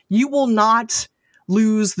like. You will not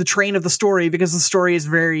lose the train of the story because the story is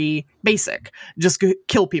very basic. Just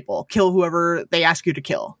kill people, kill whoever they ask you to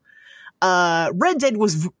kill. Red Dead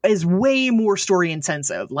is way more story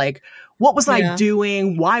intensive. Like, what was I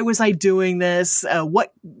doing? Why was I doing this?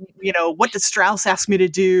 What did Strauss ask me to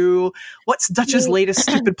do? What's Dutch's latest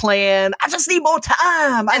stupid plan? I just need more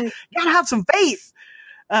time. I gotta have some faith.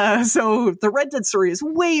 So the Red Dead story is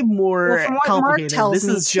way more complicated. Mark tells this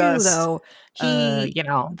me is just, though,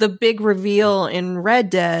 the big reveal in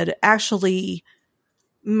Red Dead actually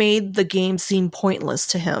made the game seem pointless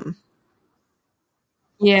to him.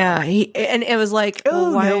 Yeah, and it was like,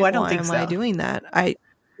 why am I doing that?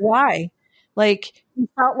 Why? Like, he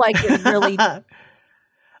felt like it really.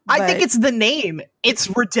 I think it's the name. It's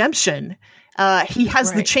redemption. He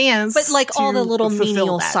has the chance, but like all the little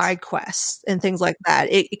menial side quests and things like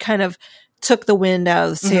that, it kind of took the wind out of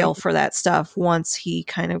the sail for that stuff once he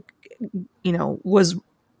kind of, was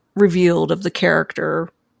revealed of the character.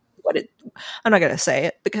 I'm not going to say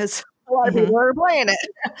it because a lot of people are playing it.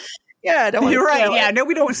 Yeah, I don't want You're right. It. Yeah, no,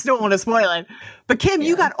 we don't still want to spoil it. But Kim,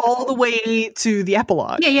 you got all the way to the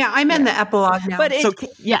epilogue. Yeah, I'm in the epilogue now. But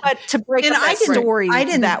but to break up that story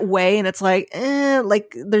that way, and it's like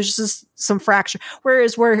there's just some fraction.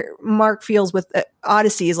 Whereas where Mark feels with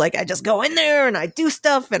Odyssey is like, I just go in there and I do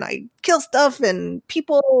stuff and I kill stuff and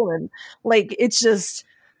people and like it's just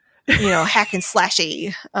hack and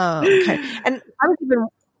slashy. And I was even.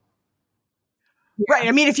 Right.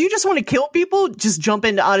 I mean, if you just want to kill people, just jump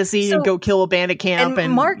into Odyssey and go kill a bandit camp.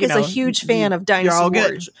 And Mark is a huge fan of Dynasty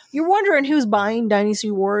Warriors. You're wondering who's buying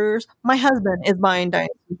Dynasty Warriors? My husband is buying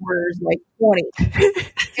Dynasty Warriors like 20.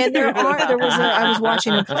 And I was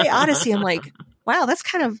watching him play Odyssey. I'm like, wow, that's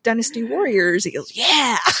kind of Dynasty Warriors. He goes,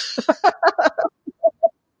 yeah.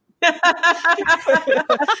 Because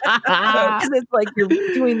it's like you're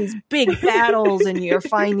doing these big battles and you're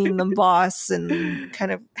finding the boss and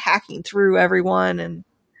kind of hacking through everyone, and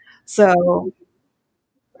so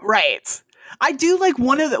right. I do like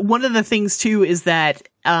one of the things too is that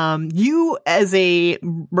you as a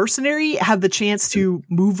mercenary have the chance to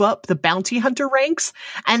move up the bounty hunter ranks,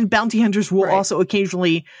 and bounty hunters will also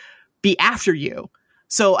occasionally be after you.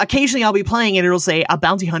 So occasionally I'll be playing and it'll say a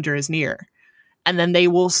bounty hunter is near. And then they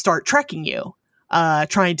will start tracking you,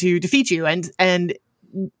 trying to defeat you. And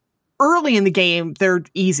early in the game, they're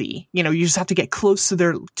easy. You just have to get close to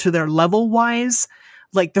their level wise.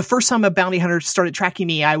 Like the first time a bounty hunter started tracking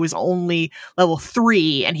me, I was only level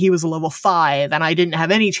 3 and he was a level 5, and I didn't have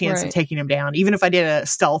any chance of taking him down, even if I did a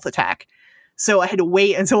stealth attack. So I had to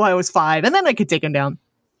wait until I was 5, and then I could take him down.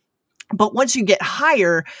 But once you get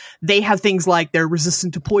higher, they have things like they're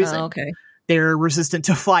resistant to poison. They're resistant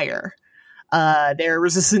to fire. They're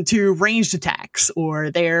resistant to ranged attacks,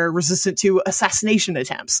 or they're resistant to assassination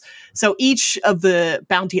attempts. So each of the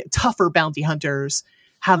tougher bounty hunters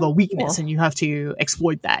have a weakness, and you have to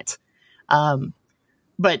exploit that.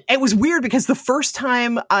 But it was weird because the first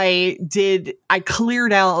time I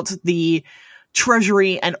cleared out the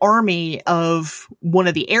treasury and army of one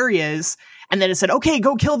of the areas, and then it said, okay,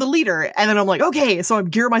 go kill the leader. And then I'm like, okay. So I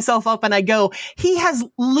gear myself up and I go. He has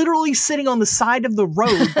literally sitting on the side of the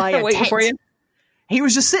road by a tent. For you. He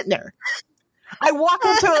was just sitting there. I walk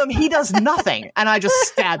up to him. He does nothing. And I just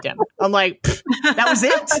stabbed him. I'm like, that was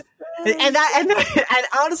it. And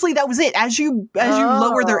honestly, that was it. As you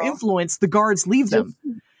lower their influence, the guards leave them.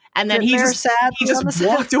 And then he just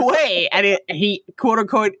walked away, and he quote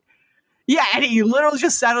unquote, Yeah, and he literally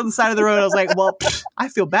just sat on the side of the road. I was like, well, I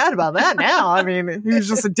feel bad about that now. I mean, he was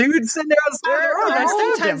just a dude sitting there on the side of the road. I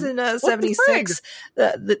stabbed Sometimes him. in 76,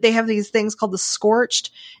 they have these things called the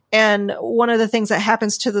Scorched. And one of the things that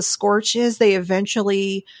happens to the Scorched is they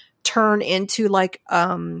eventually turn into like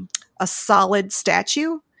a solid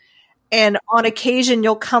statue. And on occasion,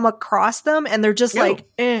 you'll come across them and they're just like,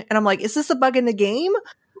 eh. And I'm like, is this a bug in the game?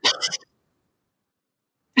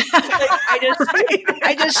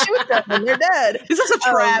 I just shoot them and they're dead. Is this a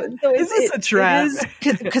trap? Is this a trap?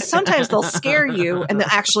 Because sometimes they'll scare you and they'll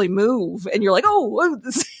actually move, and you're like, "Oh,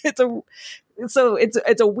 it's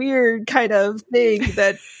a weird kind of thing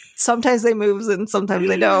that sometimes they move and sometimes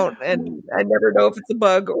they don't, and I never know if it's a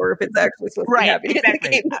bug or if it's actually supposed to be happening in the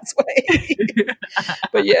game this way."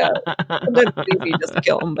 But yeah, sometimes maybe just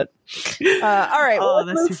kill them. But all right, well,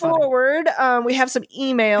 let's move forward. We have some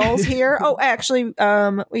emails here. Oh, actually,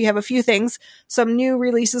 we have a few things. Some new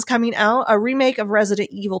releases coming out. A remake of Resident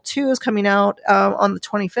Evil 2 is coming out on the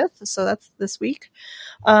 25th, so that's this week.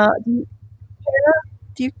 Do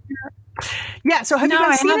you care? Yeah. So have you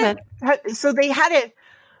guys seen it? So they had it.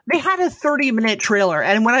 They had a 30-minute trailer,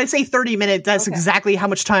 and when I say 30 minutes, that's exactly how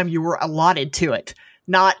much time you were allotted to it.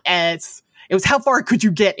 Not as it was how far could you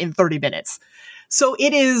get in 30 minutes. So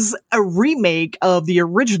it is a remake of the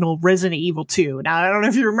original Resident Evil 2. Now I don't know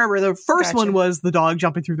if you remember, the first one was the dog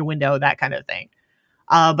jumping through the window, that kind of thing.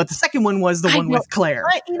 But the second one was the one with Claire.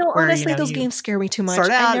 Honestly, those games scare me too much.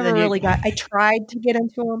 I never really I tried to get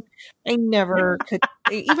into them. I never could.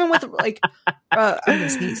 Even with like, I'm gonna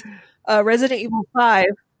sneeze. Resident Evil 5.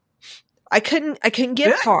 I couldn't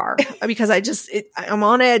get far because I'm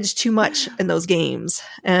on edge too much in those games,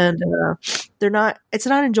 and it's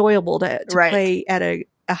not enjoyable to play at a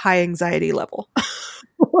high anxiety level.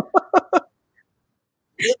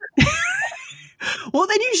 Well,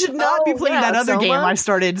 then you should not be playing that other game I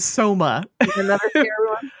started, Soma. Another scary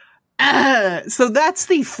one. So that's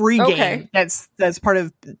the free game that's part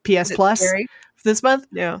of PS Plus this month.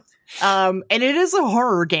 Yeah. And it is a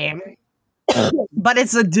horror game. But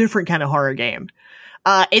it's a different kind of horror game.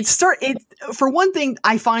 For one thing,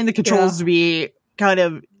 I find the controls to be kind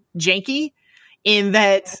of janky in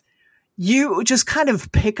that you just kind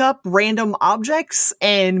of pick up random objects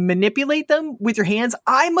and manipulate them with your hands.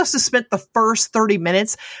 I must have spent the first 30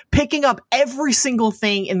 minutes picking up every single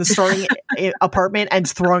thing in the starting apartment and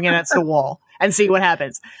throwing it at the wall and see what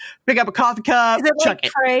happens. Pick up a coffee cup, chuck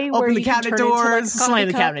it. Open the cabinet doors, slam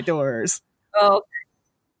the cabinet doors. Oh,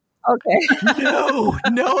 okay. No,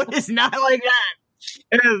 it's not like that.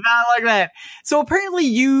 It is not like that. So apparently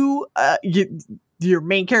your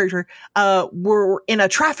main character, were in a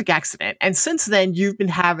traffic accident. And since then, you've been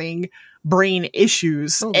having brain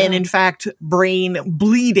issues and, in fact, brain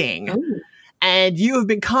bleeding. Ooh. And you have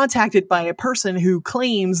been contacted by a person who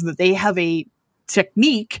claims that they have a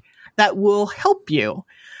technique that will help you.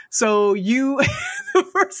 So the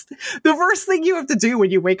first thing you have to do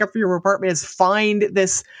when you wake up from your apartment is find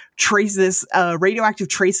this radioactive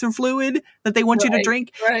tracer fluid that they want you to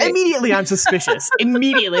drink. Right. Immediately I'm suspicious. But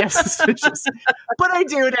I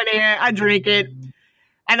do it anyway. I drink it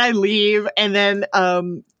and I leave. And then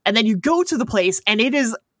you go to the place and it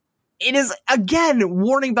is again,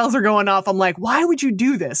 warning bells are going off. I'm like, why would you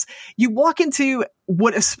do this? You walk into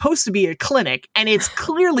what is supposed to be a clinic and it's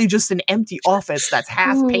clearly just an empty office that's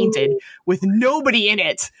half painted with nobody in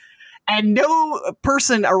it and no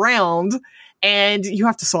person around. And you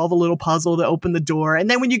have to solve a little puzzle to open the door. And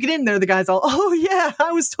then when you get in there, the guy's all, oh yeah,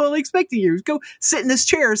 I was totally expecting you. Go sit in this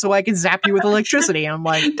chair so I can zap you with electricity. And I'm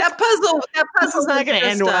like, that puzzle's not going to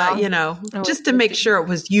end well. Just to make sure it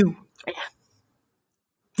was you.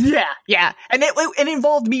 Yeah. And it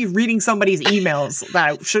involved me reading somebody's emails that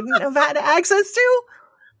I shouldn't have had access to.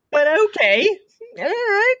 But okay. All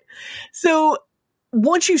right. So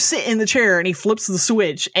once you sit in the chair and he flips the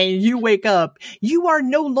switch and you wake up, you are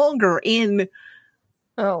no longer in.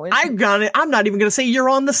 I'm not even going to say you're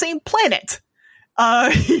on the same planet.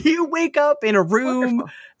 You wake up in a room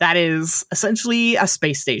that is essentially a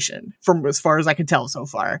space station, from as far as I can tell so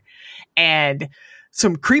far. And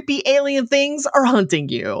some creepy alien things are hunting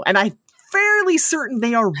you. And I'm fairly certain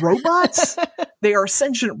they are robots. They are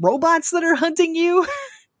sentient robots that are hunting you.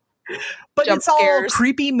 But it's all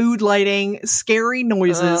creepy mood lighting, scary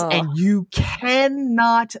noises, and you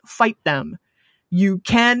cannot fight them. You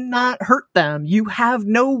cannot hurt them. You have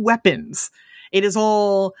no weapons. It is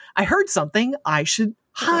all, I heard something, I should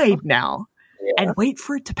hide now and wait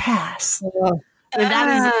for it to pass. And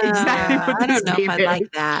that is exactly what this I don't know if I is. like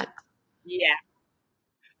that. Yeah.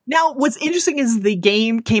 Now, what's interesting is the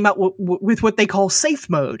game came out with what they call safe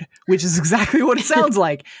mode, which is exactly what it sounds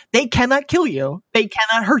like. They cannot kill you. They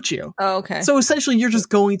cannot hurt you. Oh, okay. So essentially, you're just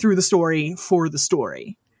going through the story for the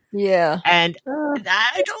story. Yeah. And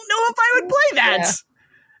I don't know if I would play that.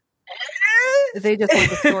 Yeah. They just want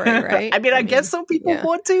the story, right? I mean, I guess some people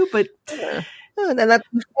want to, but... And then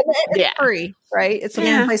it's free, right? It's a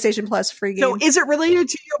PlayStation Plus free game. So is it related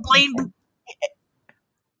to your Blade...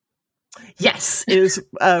 Yes, it is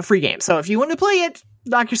a free game. So if you want to play it,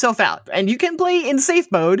 knock yourself out. And you can play in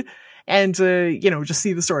safe mode and, just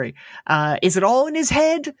see the story. Is it all in his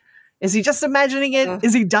head? Is he just imagining it?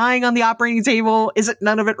 Is he dying on the operating table? Is it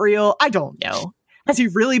none of it real? I don't know. Has he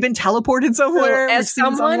really been teleported somewhere? So as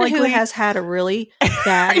someone who has had a really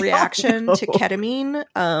bad reaction to ketamine,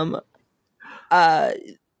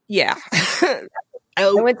 yeah.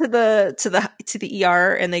 I went to the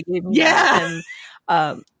ER and they gave me that,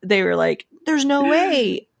 and they were like, "There's no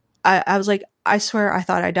way." I was like, "I swear, I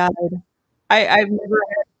thought I died. I've never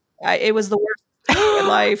had. It was the worst thing in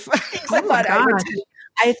life."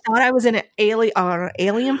 I thought I was on an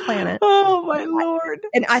alien planet. Oh my Lord!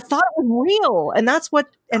 And I thought it was real, and that's what.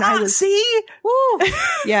 And I was woo,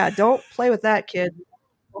 yeah. Don't play with that, kid.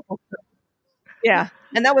 Yeah,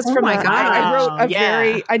 and that was from my God. I wrote a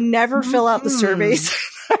very. I never fill out the surveys.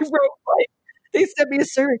 I wrote they sent me a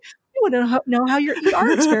survey. I want to know how your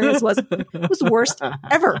ER experience was. It was the worst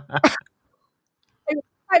ever.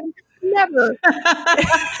 I've never.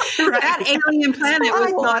 That alien planet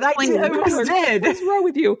was not. I was dead. What's wrong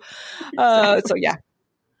with you? So yeah,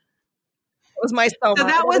 it was my Soma. So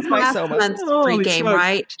that was my last Soma. month's free game,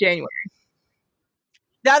 right? January.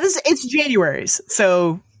 It's January's.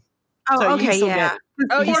 So. Oh, okay, yeah.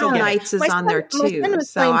 Portal Knights is on there too.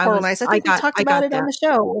 So Portal Knights. I think we talked about it on the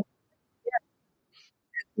show.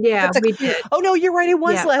 Yeah, we did. Oh no, you're right. It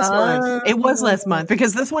was last month. It was last month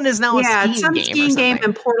because this one is now a skiing game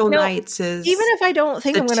and Portal Knights is. Even if I don't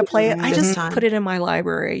think I'm going to play it, I just put it in my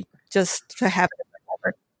library just to have it in my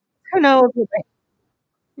library. Who knows?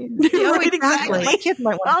 Right, exactly. My kids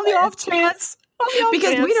might want on the off chance.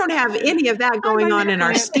 Because we don't have any of that going on in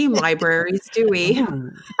our Steam libraries, do we?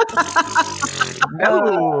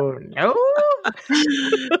 No.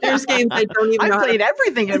 There's games I don't even know. I played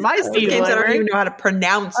everything in my Steam library. I don't even know how to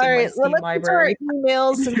pronounce in my Steam library.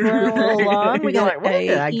 Emails since we're a little long. We got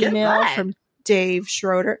an email from Dave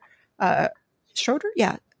Schroeder. Schroeder?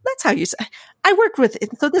 Yeah, that's how you say. I worked with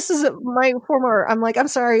it. So this is my former. I'm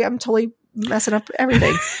sorry. I'm totally messing up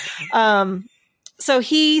everything. So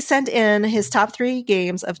he sent in his top 3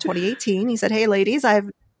 games of 2018. He said, "Hey, ladies,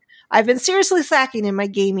 I've been seriously slacking in my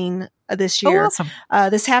gaming this year. Awesome.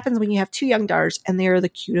 This happens when you have 2 young daughters, and they are the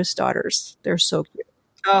cutest daughters. They're so cute."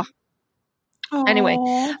 Oh. Anyway,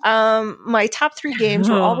 my top 3 games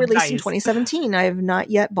were all released in 2017. I have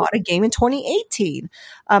not yet bought a game in 2018.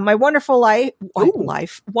 My wonderful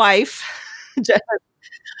wife, Jen,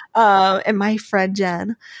 and my friend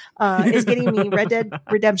Jen is getting me Red Dead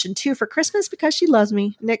Redemption 2 for Christmas because she loves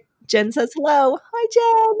me. Jen says hello.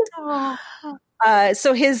 Hi, Jen.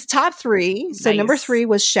 So his top 3. So number 3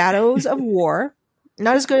 was Shadows of War.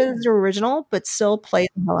 Not as good as the original, but still played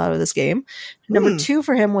the hell out of this game. Number 2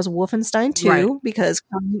 for him was Wolfenstein 2 because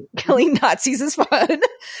killing Nazis is fun.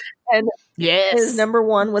 And his number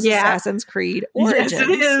 1 was Assassin's Creed Origins. Yes,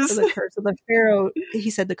 it is. So the Curse of the Pharaoh. He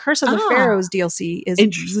said the Curse of the Pharaohs DLC is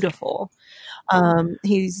beautiful.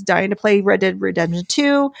 He's dying to play Red Dead Redemption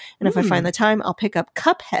 2, and if I find the time, I'll pick up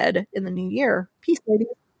Cuphead in the new year. Peace, ladies.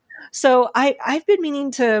 So I've been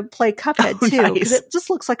meaning to play Cuphead too because it just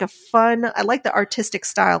looks like a fun. I like the artistic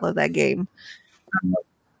style of that game.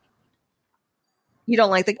 You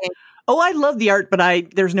don't like the game? Oh, I love the art,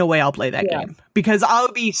 but there's no way I'll play that game because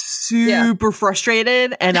I'll be super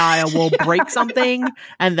frustrated and I will break something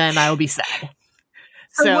and then I'll be sad.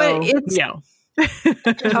 So it's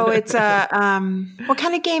it's what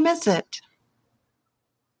kind of game is it?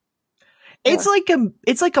 It's like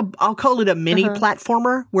a I'll call it a mini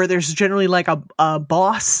platformer where there's generally like a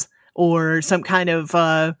boss or some kind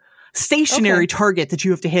of stationary target that you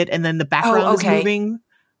have to hit and then the background is moving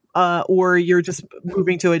or you're just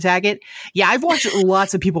moving to attack it. Yeah, I've watched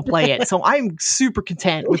lots of people play it, so I'm super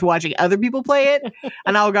content with watching other people play it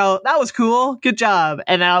and I'll go, that was cool, good job,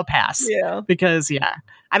 and I'll pass. Yeah. Because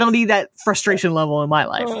I don't need that frustration level in my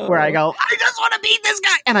life where I go, I just want to beat this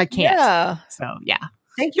guy and I can't. Yeah. So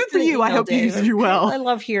Thank you. Good for you. I hope you do well. I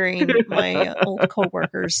love hearing my old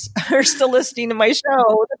coworkers are still listening to my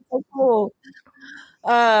show. That's so cool.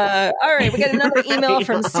 All right, we got another email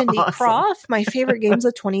from Cindy Croft. My favorite games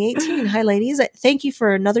of 2018. Hi, ladies. Thank you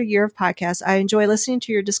for another year of podcasts. I enjoy listening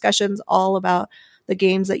to your discussions all about the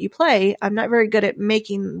games that you play. I'm not very good at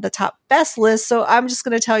making the top best list, so I'm just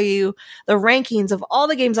going to tell you the rankings of all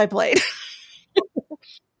the games I played.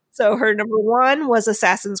 So her number 1 was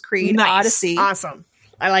Assassin's Creed Odyssey. Awesome.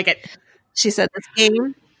 I like it. She said this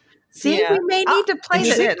game. See, we may need to play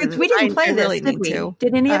this because we didn't play this. Really Did we? to.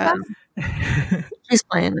 Did any of us? She's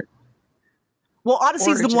playing it. Well,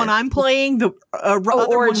 Odyssey's the one I'm playing. The other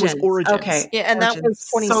Origins. one was Origins. Okay, yeah, and that was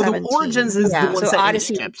 2017. So the Origins is the one so set in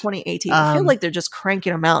Odyssey Egypt. 2018. I feel like they're just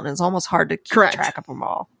cranking them out, and it's almost hard to keep Correct. track of them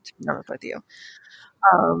all. To be honest with you.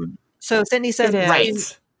 So Cindy says,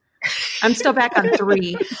 Right. I'm still back on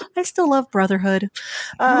 3. I still love Brotherhood.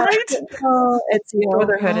 Right? It's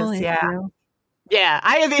Brotherhood is Yeah,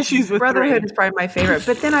 I have issues with Brotherhood 3. is probably my favorite.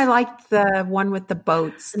 But then I liked the one with the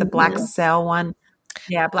boats, the Black Sail one.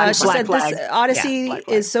 Yeah, Black she Flag. said this Odyssey Black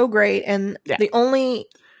Flag. is so great, and Yeah.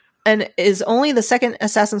 is only the second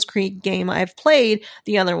Assassin's Creed game I've played.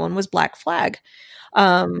 The other one was Black Flag.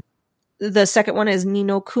 The second one is Ni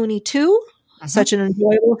no Kuni 2. Such an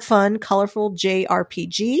enjoyable, fun, colorful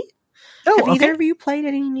JRPG. Oh, Have okay. either of you played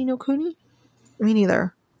any Ni no Kuni? Me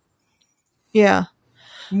neither. Yeah.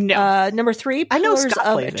 No. Number 3, I know Pillars Scott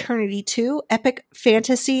of played it. Eternity 2, epic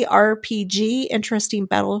fantasy RPG, interesting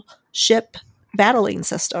battleship battling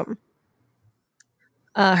system.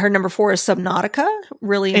 Her number 4 is Subnautica.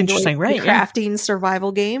 Really Interesting, enjoyed right, the yeah. crafting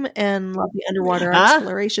survival game and love the underwater Ah.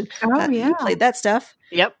 exploration. Oh, You yeah. played that stuff.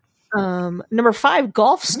 Yep. Number 5,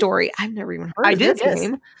 Golf Story. I've never even heard I of did, this yes.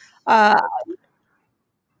 game. I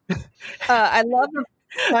love the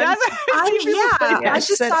I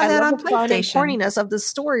just saw that love on the fun and PlayStation. corniness of the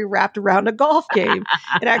story wrapped around a golf game.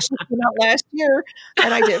 It actually came out last year,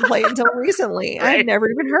 and I didn't play it until recently. I had Right. never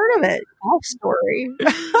even heard of it. Golf Story.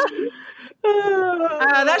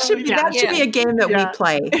 That should be a game that we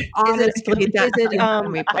play. Honestly, that's a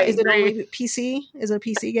game we play. is it only PC? Is it a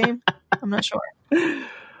PC game? I'm not sure. Let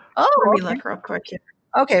Oh, me look real quick here.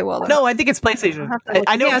 okay. Well, then. No, I think it's PlayStation. I'll have to look.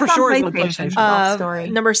 I know Yeah, for it's on sure it's on PlayStation. PlayStation. Golf Story.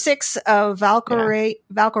 Number 6,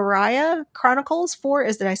 Valkyria Chronicles 4.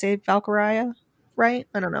 Did I say Valkyria right?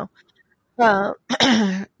 I don't know.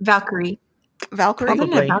 Valkyrie. Valkyrie.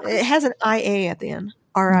 Probably. It has an IA at the end.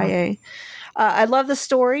 RIA. I love the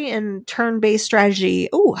story and turn-based strategy.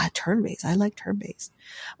 Oh, turn-based. I like turn-based.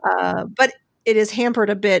 But it is hampered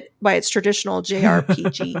a bit by its traditional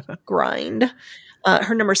JRPG grind.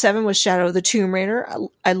 Her number 7 was Shadow of the Tomb Raider.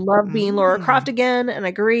 I love being Lara Croft again, and I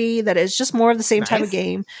agree that it's just more of the same type of Nice.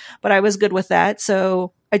 game, but I was good with that.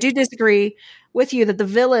 So I do disagree with you that the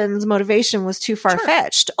villain's motivation was too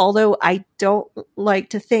far-fetched. Although I don't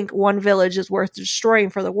like to think one village is worth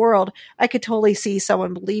destroying for the world, I could totally see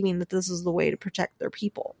someone believing that this is the way to protect their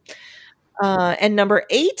people. And number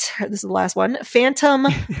 8, this is the last one, Phantom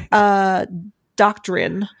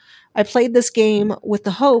Doctrine. I played this game with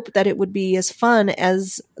the hope that it would be as fun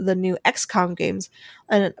as the new XCOM games,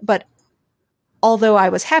 but although I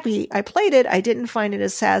was happy I played it, I didn't find it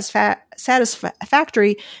as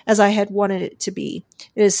satisfactory as I had wanted it to be.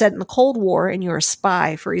 It is set in the Cold War, and you're a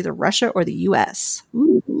spy for either Russia or the U.S.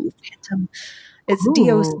 Ooh, Phantom. It's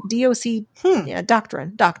DOC, yeah,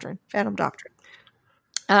 Doctrine, Phantom Doctrine.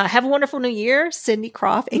 Have a wonderful new year, Cindy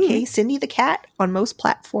Croft, aka Cindy the Cat, on most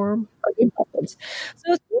platforms.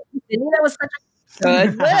 So, Cindy, that was such a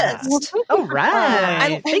good list. All right.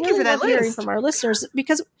 I Thank you for that love hearing list. from our listeners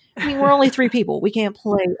because we're only 3 people. We can't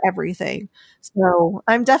play everything, so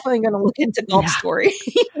I'm definitely going to look into Golf Story.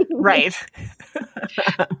 Right.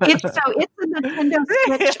 It's a Nintendo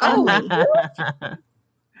Switch only.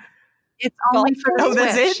 It's only for the Oh,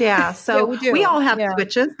 that's Switch. it? Yeah. So Yeah, we do. we all have Yeah.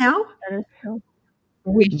 Switches now.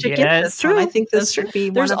 We should Yeah, get it's this one. true. I think this That's should be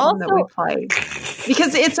There's one of them that we play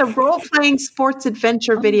because it's a role-playing sports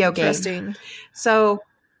adventure video game. Interesting. So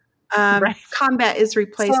Right. combat is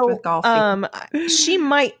replaced with golfing. She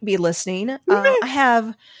might be listening.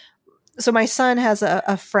 So my son has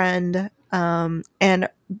a friend, and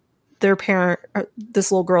their parent,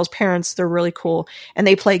 this little girl's parents, they're really cool, and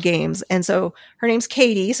they play games. And so her name's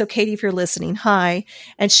Katie. So Katie, if you're listening, hi.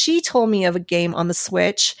 And she told me of a game on the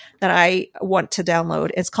Switch that I want to download.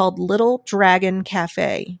 It's called Little Dragon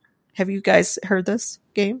Cafe. Have you guys heard this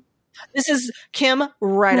game? This is, Kim,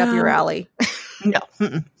 right up your alley. No.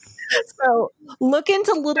 Mm-mm. So look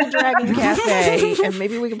into Little Dragon Cafe, and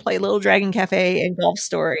maybe we can play Little Dragon Cafe and Golf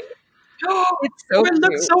Story. It's so it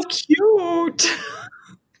looks so cute.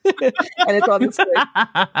 And it's on the Switch.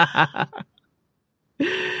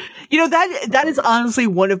 You know, that is honestly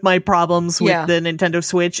one of my problems with Yeah. the Nintendo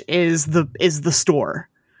Switch is the store.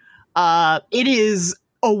 It is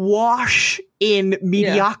awash in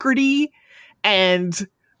mediocrity and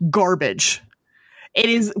garbage. It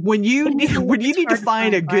is when you need to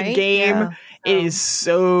find a good game. Yeah. It is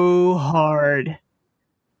so hard.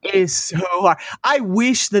 It is so hard. I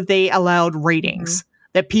wish that they allowed ratings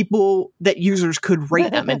that users could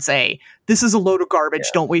rate them and say, "This is a load of garbage.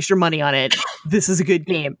 Don't waste your money on it. This is a good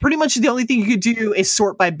game." Pretty much the only thing you could do is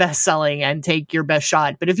sort by best selling and take your best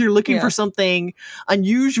shot. But if you're looking for something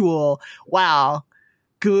unusual, wow,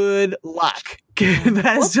 good luck.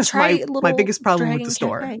 That is just my biggest problem with the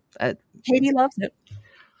store. Katie loves it.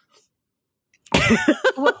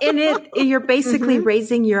 Well, in it, you're basically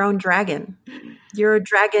raising your own dragon. You're a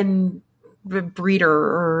dragon breeder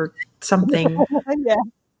or something. Yeah.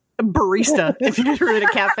 A barista if you're in a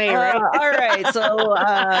cafe, right? All right, so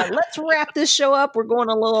let's wrap this show up. We're going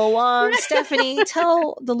a little long. Stephanie,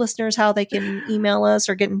 tell the listeners how they can email us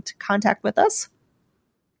or get into contact with us.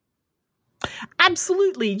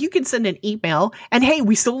 Absolutely. You can send an email. And hey,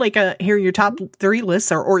 we still like hearing your top 3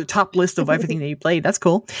 lists or your top list of everything that you played. That's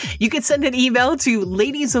cool. You can send an email to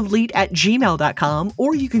ladiesofleet@gmail.com,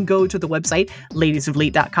 or you can go to the website,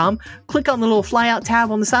 ladiesofleet.com, click on the little flyout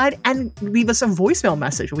tab on the side, and leave us a voicemail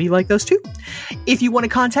message. We like those too. If you want to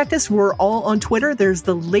contact us, we're all on Twitter. There's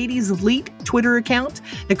the Ladies of Leet Twitter account.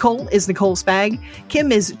 Nicole is Nicole Spag.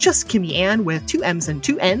 Kim is just Kimmy Ann with 2 M's and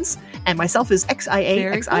 2 N's. And myself is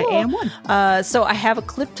XIAXIAM1. So I have a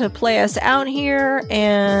clip to play us out here,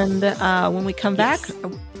 and when we come back,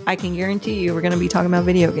 I can guarantee you we're going to be talking about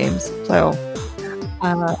video games. So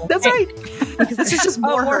that's right. This is just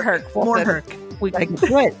more Herc. More Herc. We got to get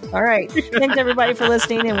to it. All right. Thanks everybody for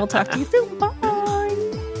listening, and we'll talk to you soon. Bye.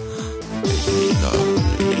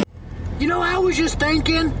 You know, I was just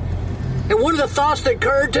thinking, and one of the thoughts that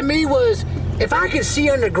occurred to me was, if I could see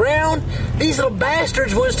underground, these little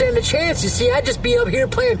bastards wouldn't stand a chance. You see, I'd just be up here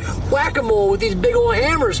playing whack-a-mole with these big old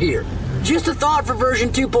hammers here. Just a thought for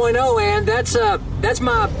version 2.0, and that's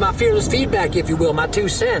my fearless feedback, if you will, my 2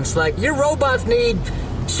 cents. Like, your robots need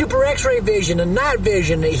super X-ray vision and night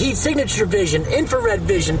vision, heat signature vision, infrared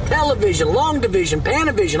vision, television, long division,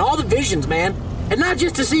 panavision, all the visions, man. And not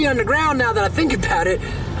just to see underground. Now that I think about it,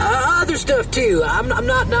 other stuff too. I'm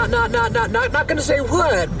not going to say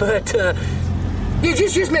what, but. Yeah,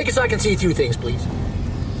 just make it so I can see through things, please.